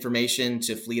get information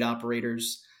to fleet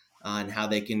operators on how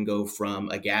they can go from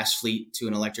a gas fleet to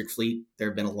an electric fleet. There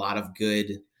have been a lot of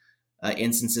good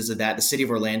instances of that. The city of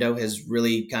Orlando has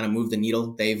really kind of moved the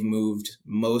needle. They've moved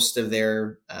most of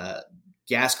their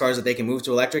gas cars that they can move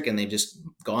to electric, and they've just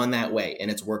gone that way, and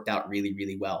it's worked out really,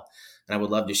 really well. And I would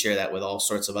love to share that with all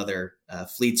sorts of other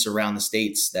fleets around the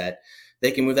states that they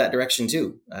can move that direction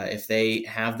too. If they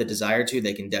have the desire to,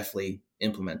 they can definitely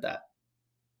implement that.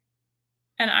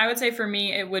 And I would say for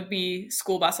me, it would be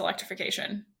school bus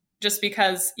electrification. Just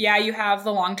because, yeah, you have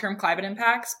the long-term climate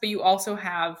impacts, but you also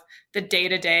have the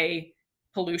day-to-day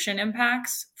pollution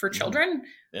impacts for children.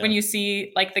 Yeah. When you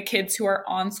see like the kids who are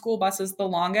on school buses the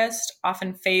longest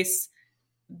often face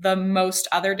the most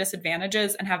other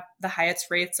disadvantages and have the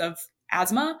highest rates of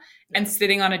asthma, and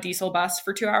sitting on a diesel bus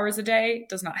for 2 hours a day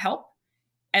does not help.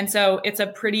 And so it's a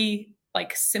pretty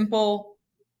like simple,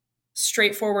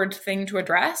 straightforward thing to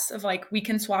address of like, we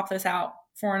can swap this out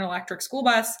for an electric school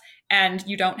bus, and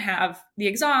you don't have the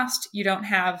exhaust, you don't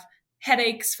have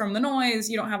headaches from the noise,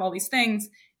 you don't have all these things,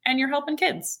 and you're helping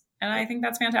kids. And I think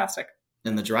that's fantastic.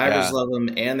 And the drivers love them,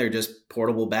 and they're just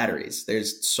portable batteries.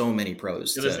 There's so many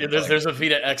pros. There's a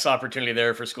Vita X opportunity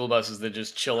there for school buses that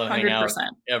just chill and hang 100%.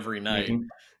 Out every night. Mm-hmm.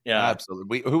 Yeah,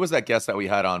 absolutely. Who was that guest that we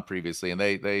had on previously? And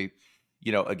they,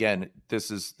 you know, again,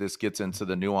 this gets into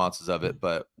the nuances of it,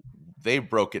 but they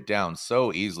broke it down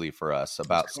so easily for us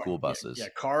about school buses. Yeah,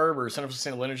 CARB or Center for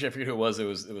Sustainable Energy. I forget who it was. It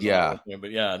was yeah.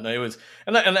 But yeah, no, it was,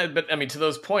 but I mean, to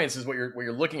those points is what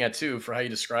you're looking at too, for how you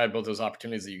describe both those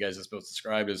opportunities that you guys just both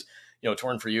described is, you know,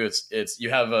 Torin, for you, it's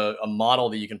you have a model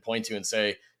that you can point to and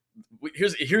say,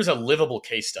 here's a livable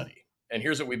case study, and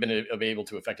here's what we've been able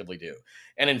to effectively do.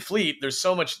 And in fleet, there's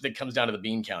so much that comes down to the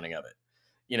bean counting of it.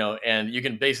 You know, and you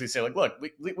can basically say like, look,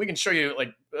 we can show you,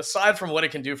 like, aside from what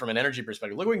it can do from an energy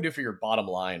perspective, look what we can do for your bottom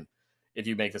line if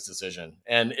you make this decision.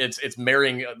 And it's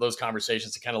marrying those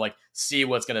conversations to kind of like see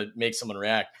what's going to make someone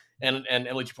react. And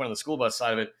like you point on the school bus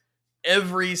side of it,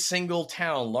 every single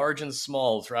town, large and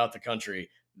small throughout the country,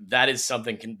 that is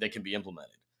something that can be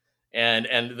implemented.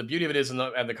 And the beauty of it is, and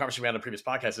the conversation we had on the previous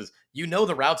podcast is, you know,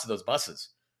 the routes of those buses.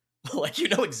 Like, you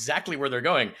know exactly where they're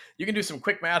going. You can do some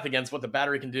quick math against what the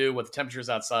battery can do, what the temperature is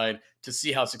outside, to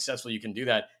see how successful you can do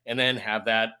that, and then have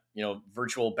that, you know,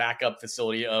 virtual backup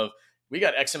facility of, we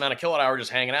got X amount of kilowatt hour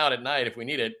just hanging out at night if we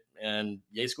need it, and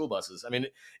yay, school buses. I mean,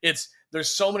 there's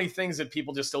so many things that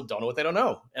people just still don't know what they don't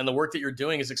know, and the work that you're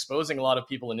doing is exposing a lot of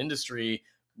people in industry,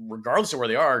 regardless of where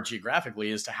they are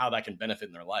geographically, as to how that can benefit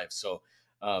in their life. So,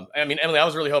 I mean, Emily, I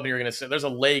was really hoping you were going to say, there's a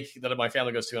lake that my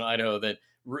family goes to in Idaho that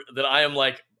I am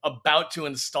like about to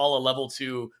install a level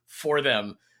 2 for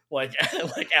them, like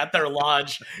at their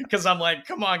lodge. Cause I'm like,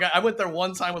 come on, guys. I went there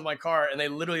one time with my car, and they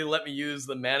literally let me use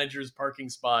the manager's parking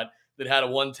spot that had a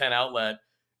 110 outlet.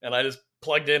 And I just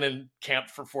plugged in and camped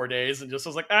for 4 days and just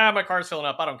was like, my car's filling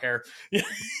up. I don't care. But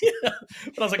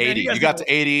I was like, 80, you got to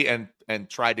 80 and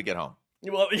tried to get home.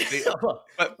 Well,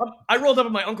 I rolled up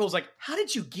and my uncle's like, how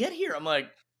did you get here? I'm like,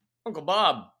 Uncle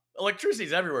Bob,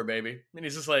 electricity's everywhere, baby. And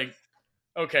he's just like,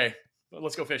 okay,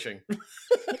 let's go fishing.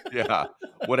 Yeah,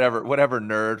 whatever,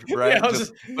 nerd, right?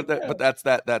 Yeah, but that's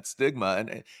that stigma,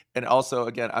 and also,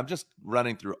 again, I'm just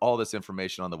running through all this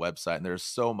information on the website, and there's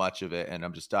so much of it, and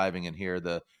I'm just diving in here.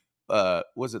 The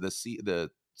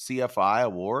the CFI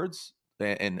awards,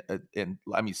 and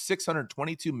I mean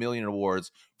 622 million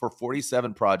awards for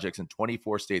 47 projects in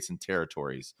 24 states and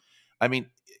territories. I mean,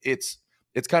 it's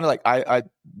kind of like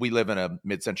we live in a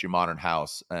mid-century modern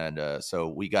house, and so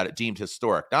we got it deemed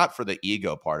historic, not for the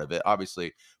ego part of it,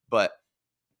 obviously, but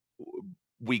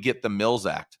we get the Mills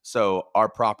Act. So our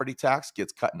property tax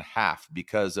gets cut in half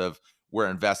because of we're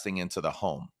investing into the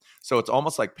home. So it's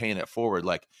almost like paying it forward.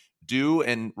 Like, do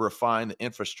and refine the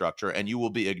infrastructure, and you will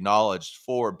be acknowledged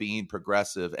for being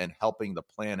progressive and helping the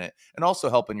planet and also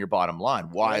helping your bottom line.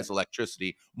 Why is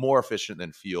electricity more efficient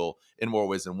than fuel in more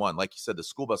ways than one? Like you said, the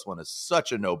school bus one is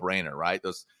such a no-brainer, right?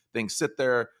 Those things sit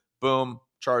there, boom,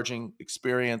 charging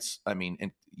experience. I mean,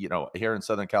 and here in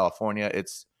Southern California,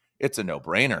 it's a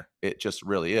no-brainer. It just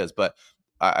really is. But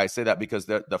I say that because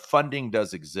the funding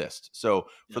does exist. So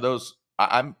for those,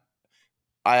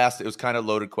 I asked, it was kind of a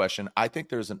loaded question. I think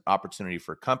there's an opportunity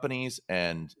for companies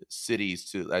and cities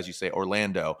to, as you say,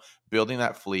 Orlando, building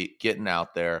that fleet, getting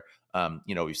out there.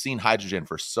 We've seen hydrogen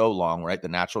for so long, right? The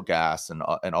natural gas and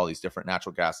all these different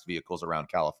natural gas vehicles around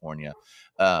California.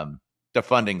 The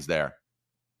funding's there.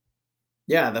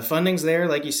 Yeah, the funding's there.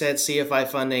 Like you said, CFI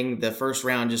funding, the first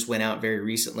round just went out very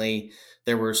recently.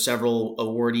 There were several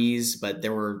awardees, but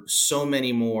there were so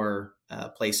many more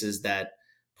places that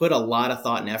put a lot of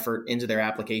thought and effort into their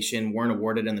application, weren't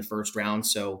awarded in the first round.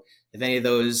 So if any of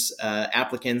those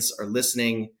applicants are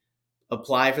listening,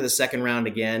 apply for the second round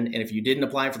again. And if you didn't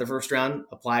apply for the first round,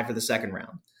 apply for the second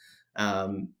round.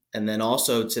 And then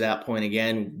also to that point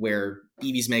again, where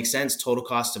EVs make sense, total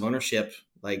cost of ownership,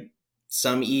 like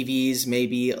some EVs may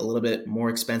be a little bit more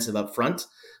expensive up front,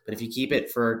 but if you keep it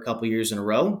for a couple years in a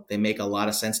row, they make a lot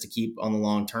of sense to keep on the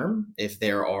long term. If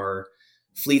there are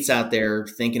fleets out there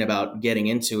thinking about getting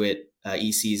into it,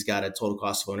 EC's got a total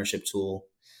cost of ownership tool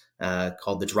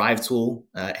called the Drive tool.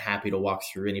 Happy to walk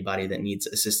through anybody that needs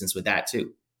assistance with that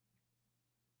too.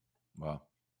 Wow.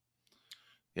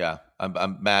 Yeah,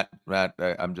 I'm Matt.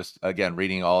 I'm just again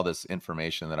reading all this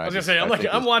information that I was gonna say.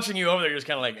 I'm watching you over there. You're just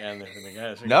kind of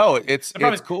like, no, it's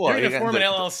cool. You're gonna form an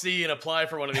LLC and apply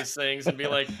for one of these things and be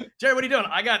like, Jerry, what are you doing?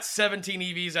 I got 17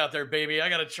 EVs out there, baby. I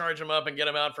got to charge them up and get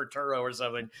them out for Turo or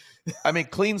something. I mean,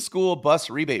 clean school bus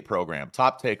rebate program.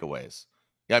 Top takeaways.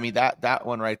 Yeah, I mean that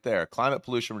one right there. Climate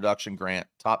pollution reduction grant.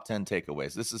 Top 10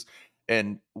 takeaways. This is,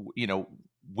 and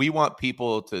we want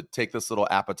people to take this little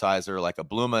appetizer like a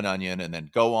bloomin' onion and then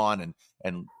go on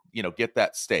and get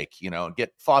that steak, and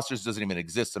get Foster's. Doesn't even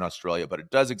exist in Australia, but it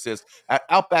does exist at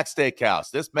Outback Steakhouse.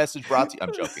 This message brought to you.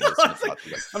 I'm joking.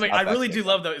 I mean, I really do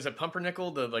love is it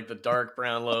pumpernickel, the dark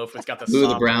brown loaf? It's got the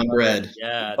the brown bread.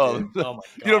 Yeah. Oh, dude. Oh my God.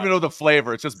 You don't even know the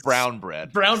flavor. It's just brown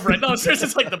bread. Brown bread. No, seriously,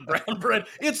 it's like the brown bread.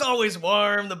 It's always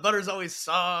warm. The butter's always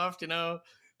soft.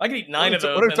 I can eat 9 of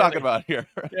those. What are we talking about here?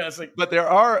 Yeah, it's like, but there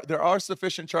are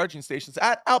sufficient charging stations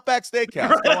at Outback Steakhouse.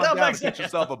 Right, go on down and get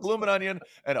yourself a bloomin' onion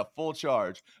and a full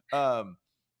charge. I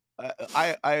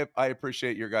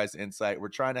appreciate your guys' insight. We're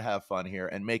trying to have fun here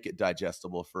and make it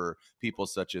digestible for people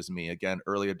such as me. Again,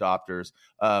 early adopters.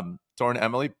 Torin,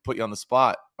 Emily, put you on the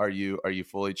spot. Are you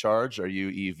fully charged? Are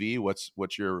you EV?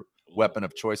 What's your weapon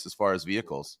of choice as far as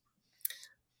vehicles?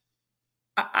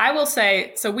 I will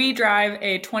say, so we drive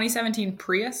a 2017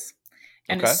 Prius,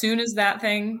 and as soon as that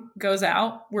thing goes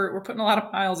out, we're putting a lot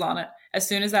of miles on it. As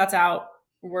soon as that's out,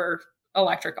 we're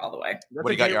electric all the way. What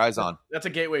do you got your eyes on? That's a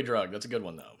gateway drug. That's a good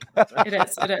one, though. It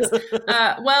is.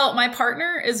 Well, my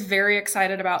partner is very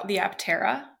excited about the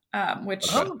Aptera, which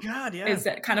is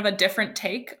kind of a different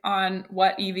take on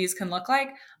what EVs can look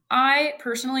like. I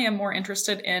personally am more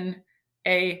interested in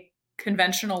a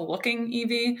conventional looking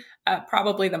EV,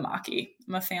 probably the Mach-E.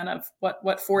 I'm a fan of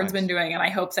what Ford's been doing, and I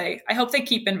hope they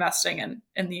keep investing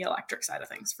in the electric side of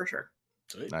things for sure.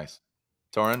 Sweet. Nice.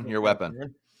 Torin, your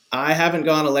weapon. I haven't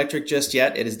gone electric just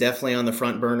yet. It is definitely on the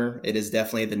front burner. It is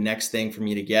definitely the next thing for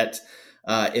me to get.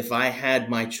 If I had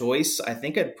my choice, I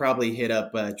think I'd probably hit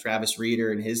up Travis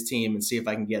Reeder and his team and see if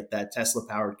I can get that Tesla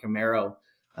powered Camaro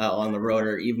on the road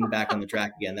or even back on the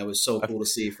track again. That was so cool to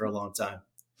see for a long time.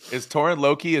 Is Torin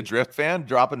low-key a drift fan?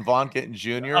 Dropping Von Kitten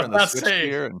Jr. and the switch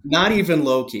gear? Not even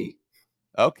low-key.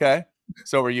 Okay.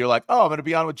 So were you like, I'm going to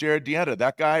be on with Jarod Deanta.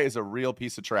 That guy is a real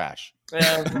piece of trash.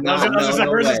 Yeah.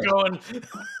 Where's this going?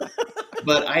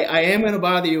 But I am going to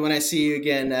bother you when I see you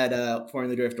again at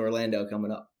Pouring the Drift Orlando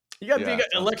coming up. You got big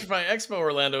Electrify Expo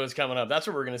Orlando is coming up. That's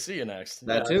where we're going to see you next.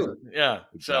 That too. Yeah.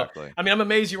 Exactly. So, I mean, I'm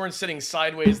amazed you weren't sitting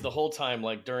sideways the whole time,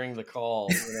 like during the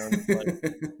call.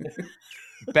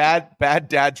 Bad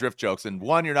dad drift jokes. And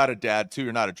 1, you're not a dad. 2,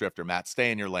 you're not a drifter, Matt.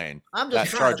 Stay in your lane. I'm just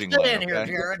trying to sit in here,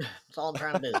 Jarod. That's all I'm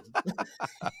trying to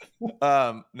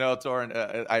do. No,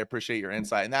 Torin, I appreciate your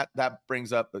insight. And that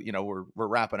brings up, we're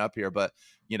wrapping up here, but,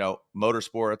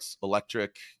 motorsports,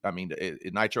 electric, I mean,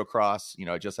 Nitro Cross,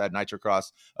 I just had Nitro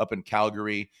Cross up in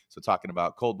Calgary. So talking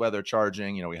about cold weather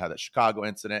charging, we had that Chicago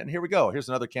incident. And here we go. Here's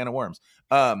another can of worms.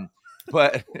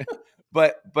 But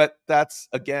that's,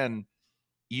 again,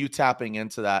 you tapping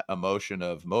into that emotion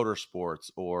of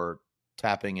motorsports or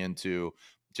tapping into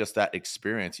just that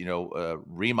experience,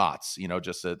 remots,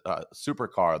 just a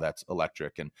supercar that's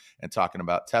electric, and talking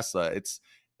about Tesla. It's,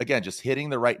 again, just hitting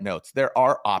the right notes. There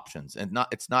are options, and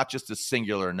it's not just a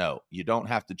singular note. You don't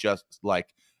have to just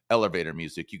like elevator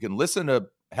music. You can listen to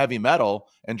heavy metal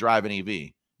and drive an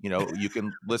EV. You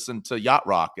can listen to yacht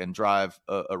rock and drive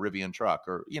a Rivian truck,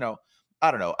 or,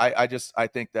 I don't know. I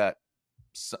think that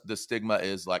the stigma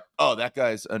is like, oh, that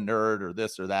guy's a nerd or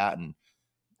this or that. And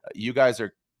you guys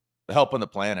are helping the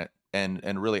planet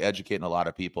and really educating a lot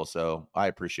of people. So I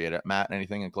appreciate it. Matt,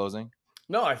 anything in closing?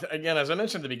 No, again, as I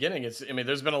mentioned at the beginning,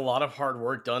 there's been a lot of hard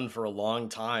work done for a long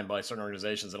time by certain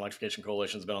organizations, and Electrification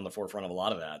Coalition has been on the forefront of a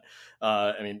lot of that.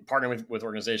 Partnering with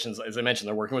organizations, as I mentioned,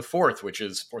 they're working with Fourth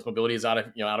Mobility is out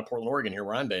of Portland, Oregon, here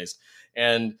where I'm based.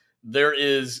 And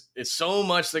it's so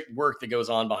much work that goes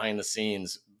on behind the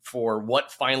scenes for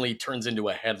what finally turns into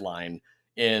a headline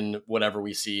in whatever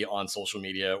we see on social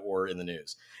media or in the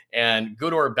news. And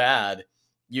good or bad,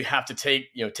 you have to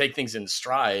take things in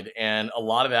stride. And a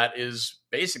lot of that is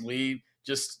basically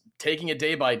just taking it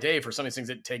day by day for some of these things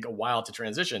that take a while to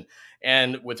transition.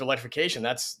 And with electrification,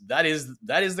 that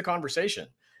is the conversation.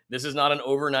 This is not an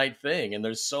overnight thing. And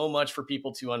there's so much for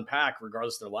people to unpack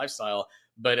regardless of their lifestyle.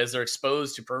 But as they're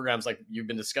exposed to programs like you've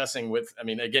been discussing with,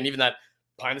 again, even that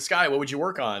pie in the sky, what would you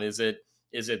work on? Is it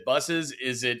buses?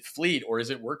 Is it fleet? Or is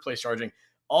it workplace charging?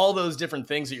 All those different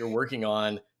things that you're working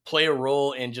on play a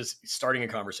role in just starting a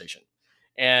conversation.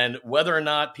 And whether or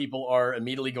not people are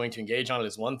immediately going to engage on it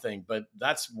is one thing, but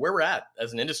that's where we're at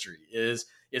as an industry, is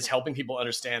helping people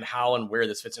understand how and where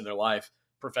this fits in their life,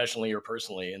 professionally or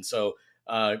personally. And so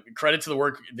credit to the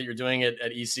work that you're doing at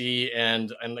EC.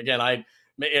 And again,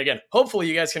 hopefully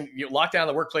you guys can lock down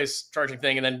the workplace charging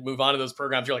thing and then move on to those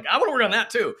programs. You're like, I want to work on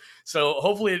that too. So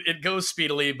hopefully it goes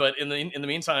speedily. But in the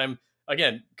meantime,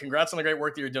 again, congrats on the great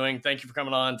work that you're doing. Thank you for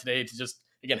coming on today to just,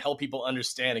 again, help people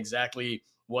understand exactly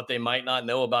what they might not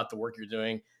know about the work you're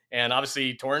doing. And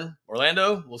obviously, Torin,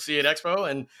 Orlando, we'll see you at Expo,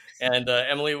 and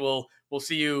Emily, we'll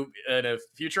see you at a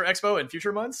future Expo in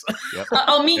future months. Yep.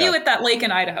 I'll meet you at that lake in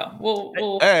Idaho.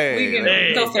 We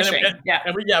can go fishing.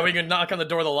 We can knock on the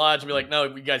door of the lodge and be like,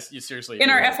 no, you seriously. In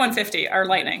our F-150, our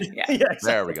Lightning. Yeah. Exactly.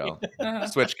 There we go. The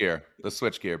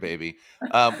switch gear, baby.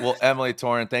 Well, Emily,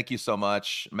 Torin, thank you so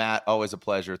much. Matt, always a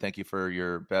pleasure. Thank you for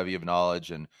your bevy of knowledge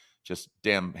and just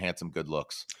damn handsome good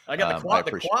looks. I got the quaff.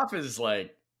 The quaff is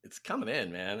like, it's coming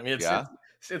in, man. It's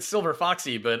Silver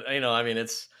Foxy, but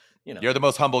it's You're the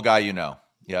most humble guy you know.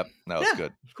 Yep, that was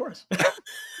good. Of course.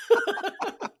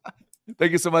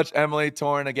 Thank you so much, Emily.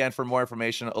 Torin, again, for more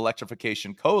information,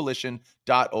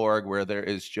 electrificationcoalition.org, where there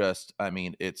is just,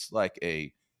 it's like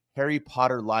a Harry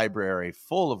Potter library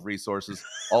full of resources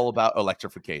all about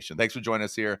electrification. Thanks for joining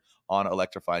us here on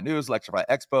Electrify News, Electrify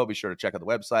Expo. Be sure to check out the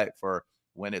website for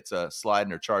when it's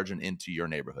sliding or charging into your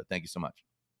neighborhood. Thank you so much.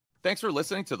 Thanks for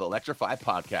listening to the Electrify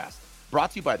podcast, brought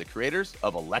to you by the creators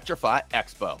of Electrify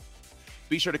Expo.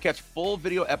 Be sure to catch full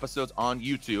video episodes on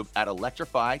YouTube at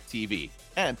Electrify TV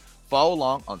and follow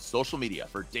along on social media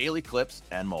for daily clips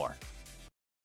and more.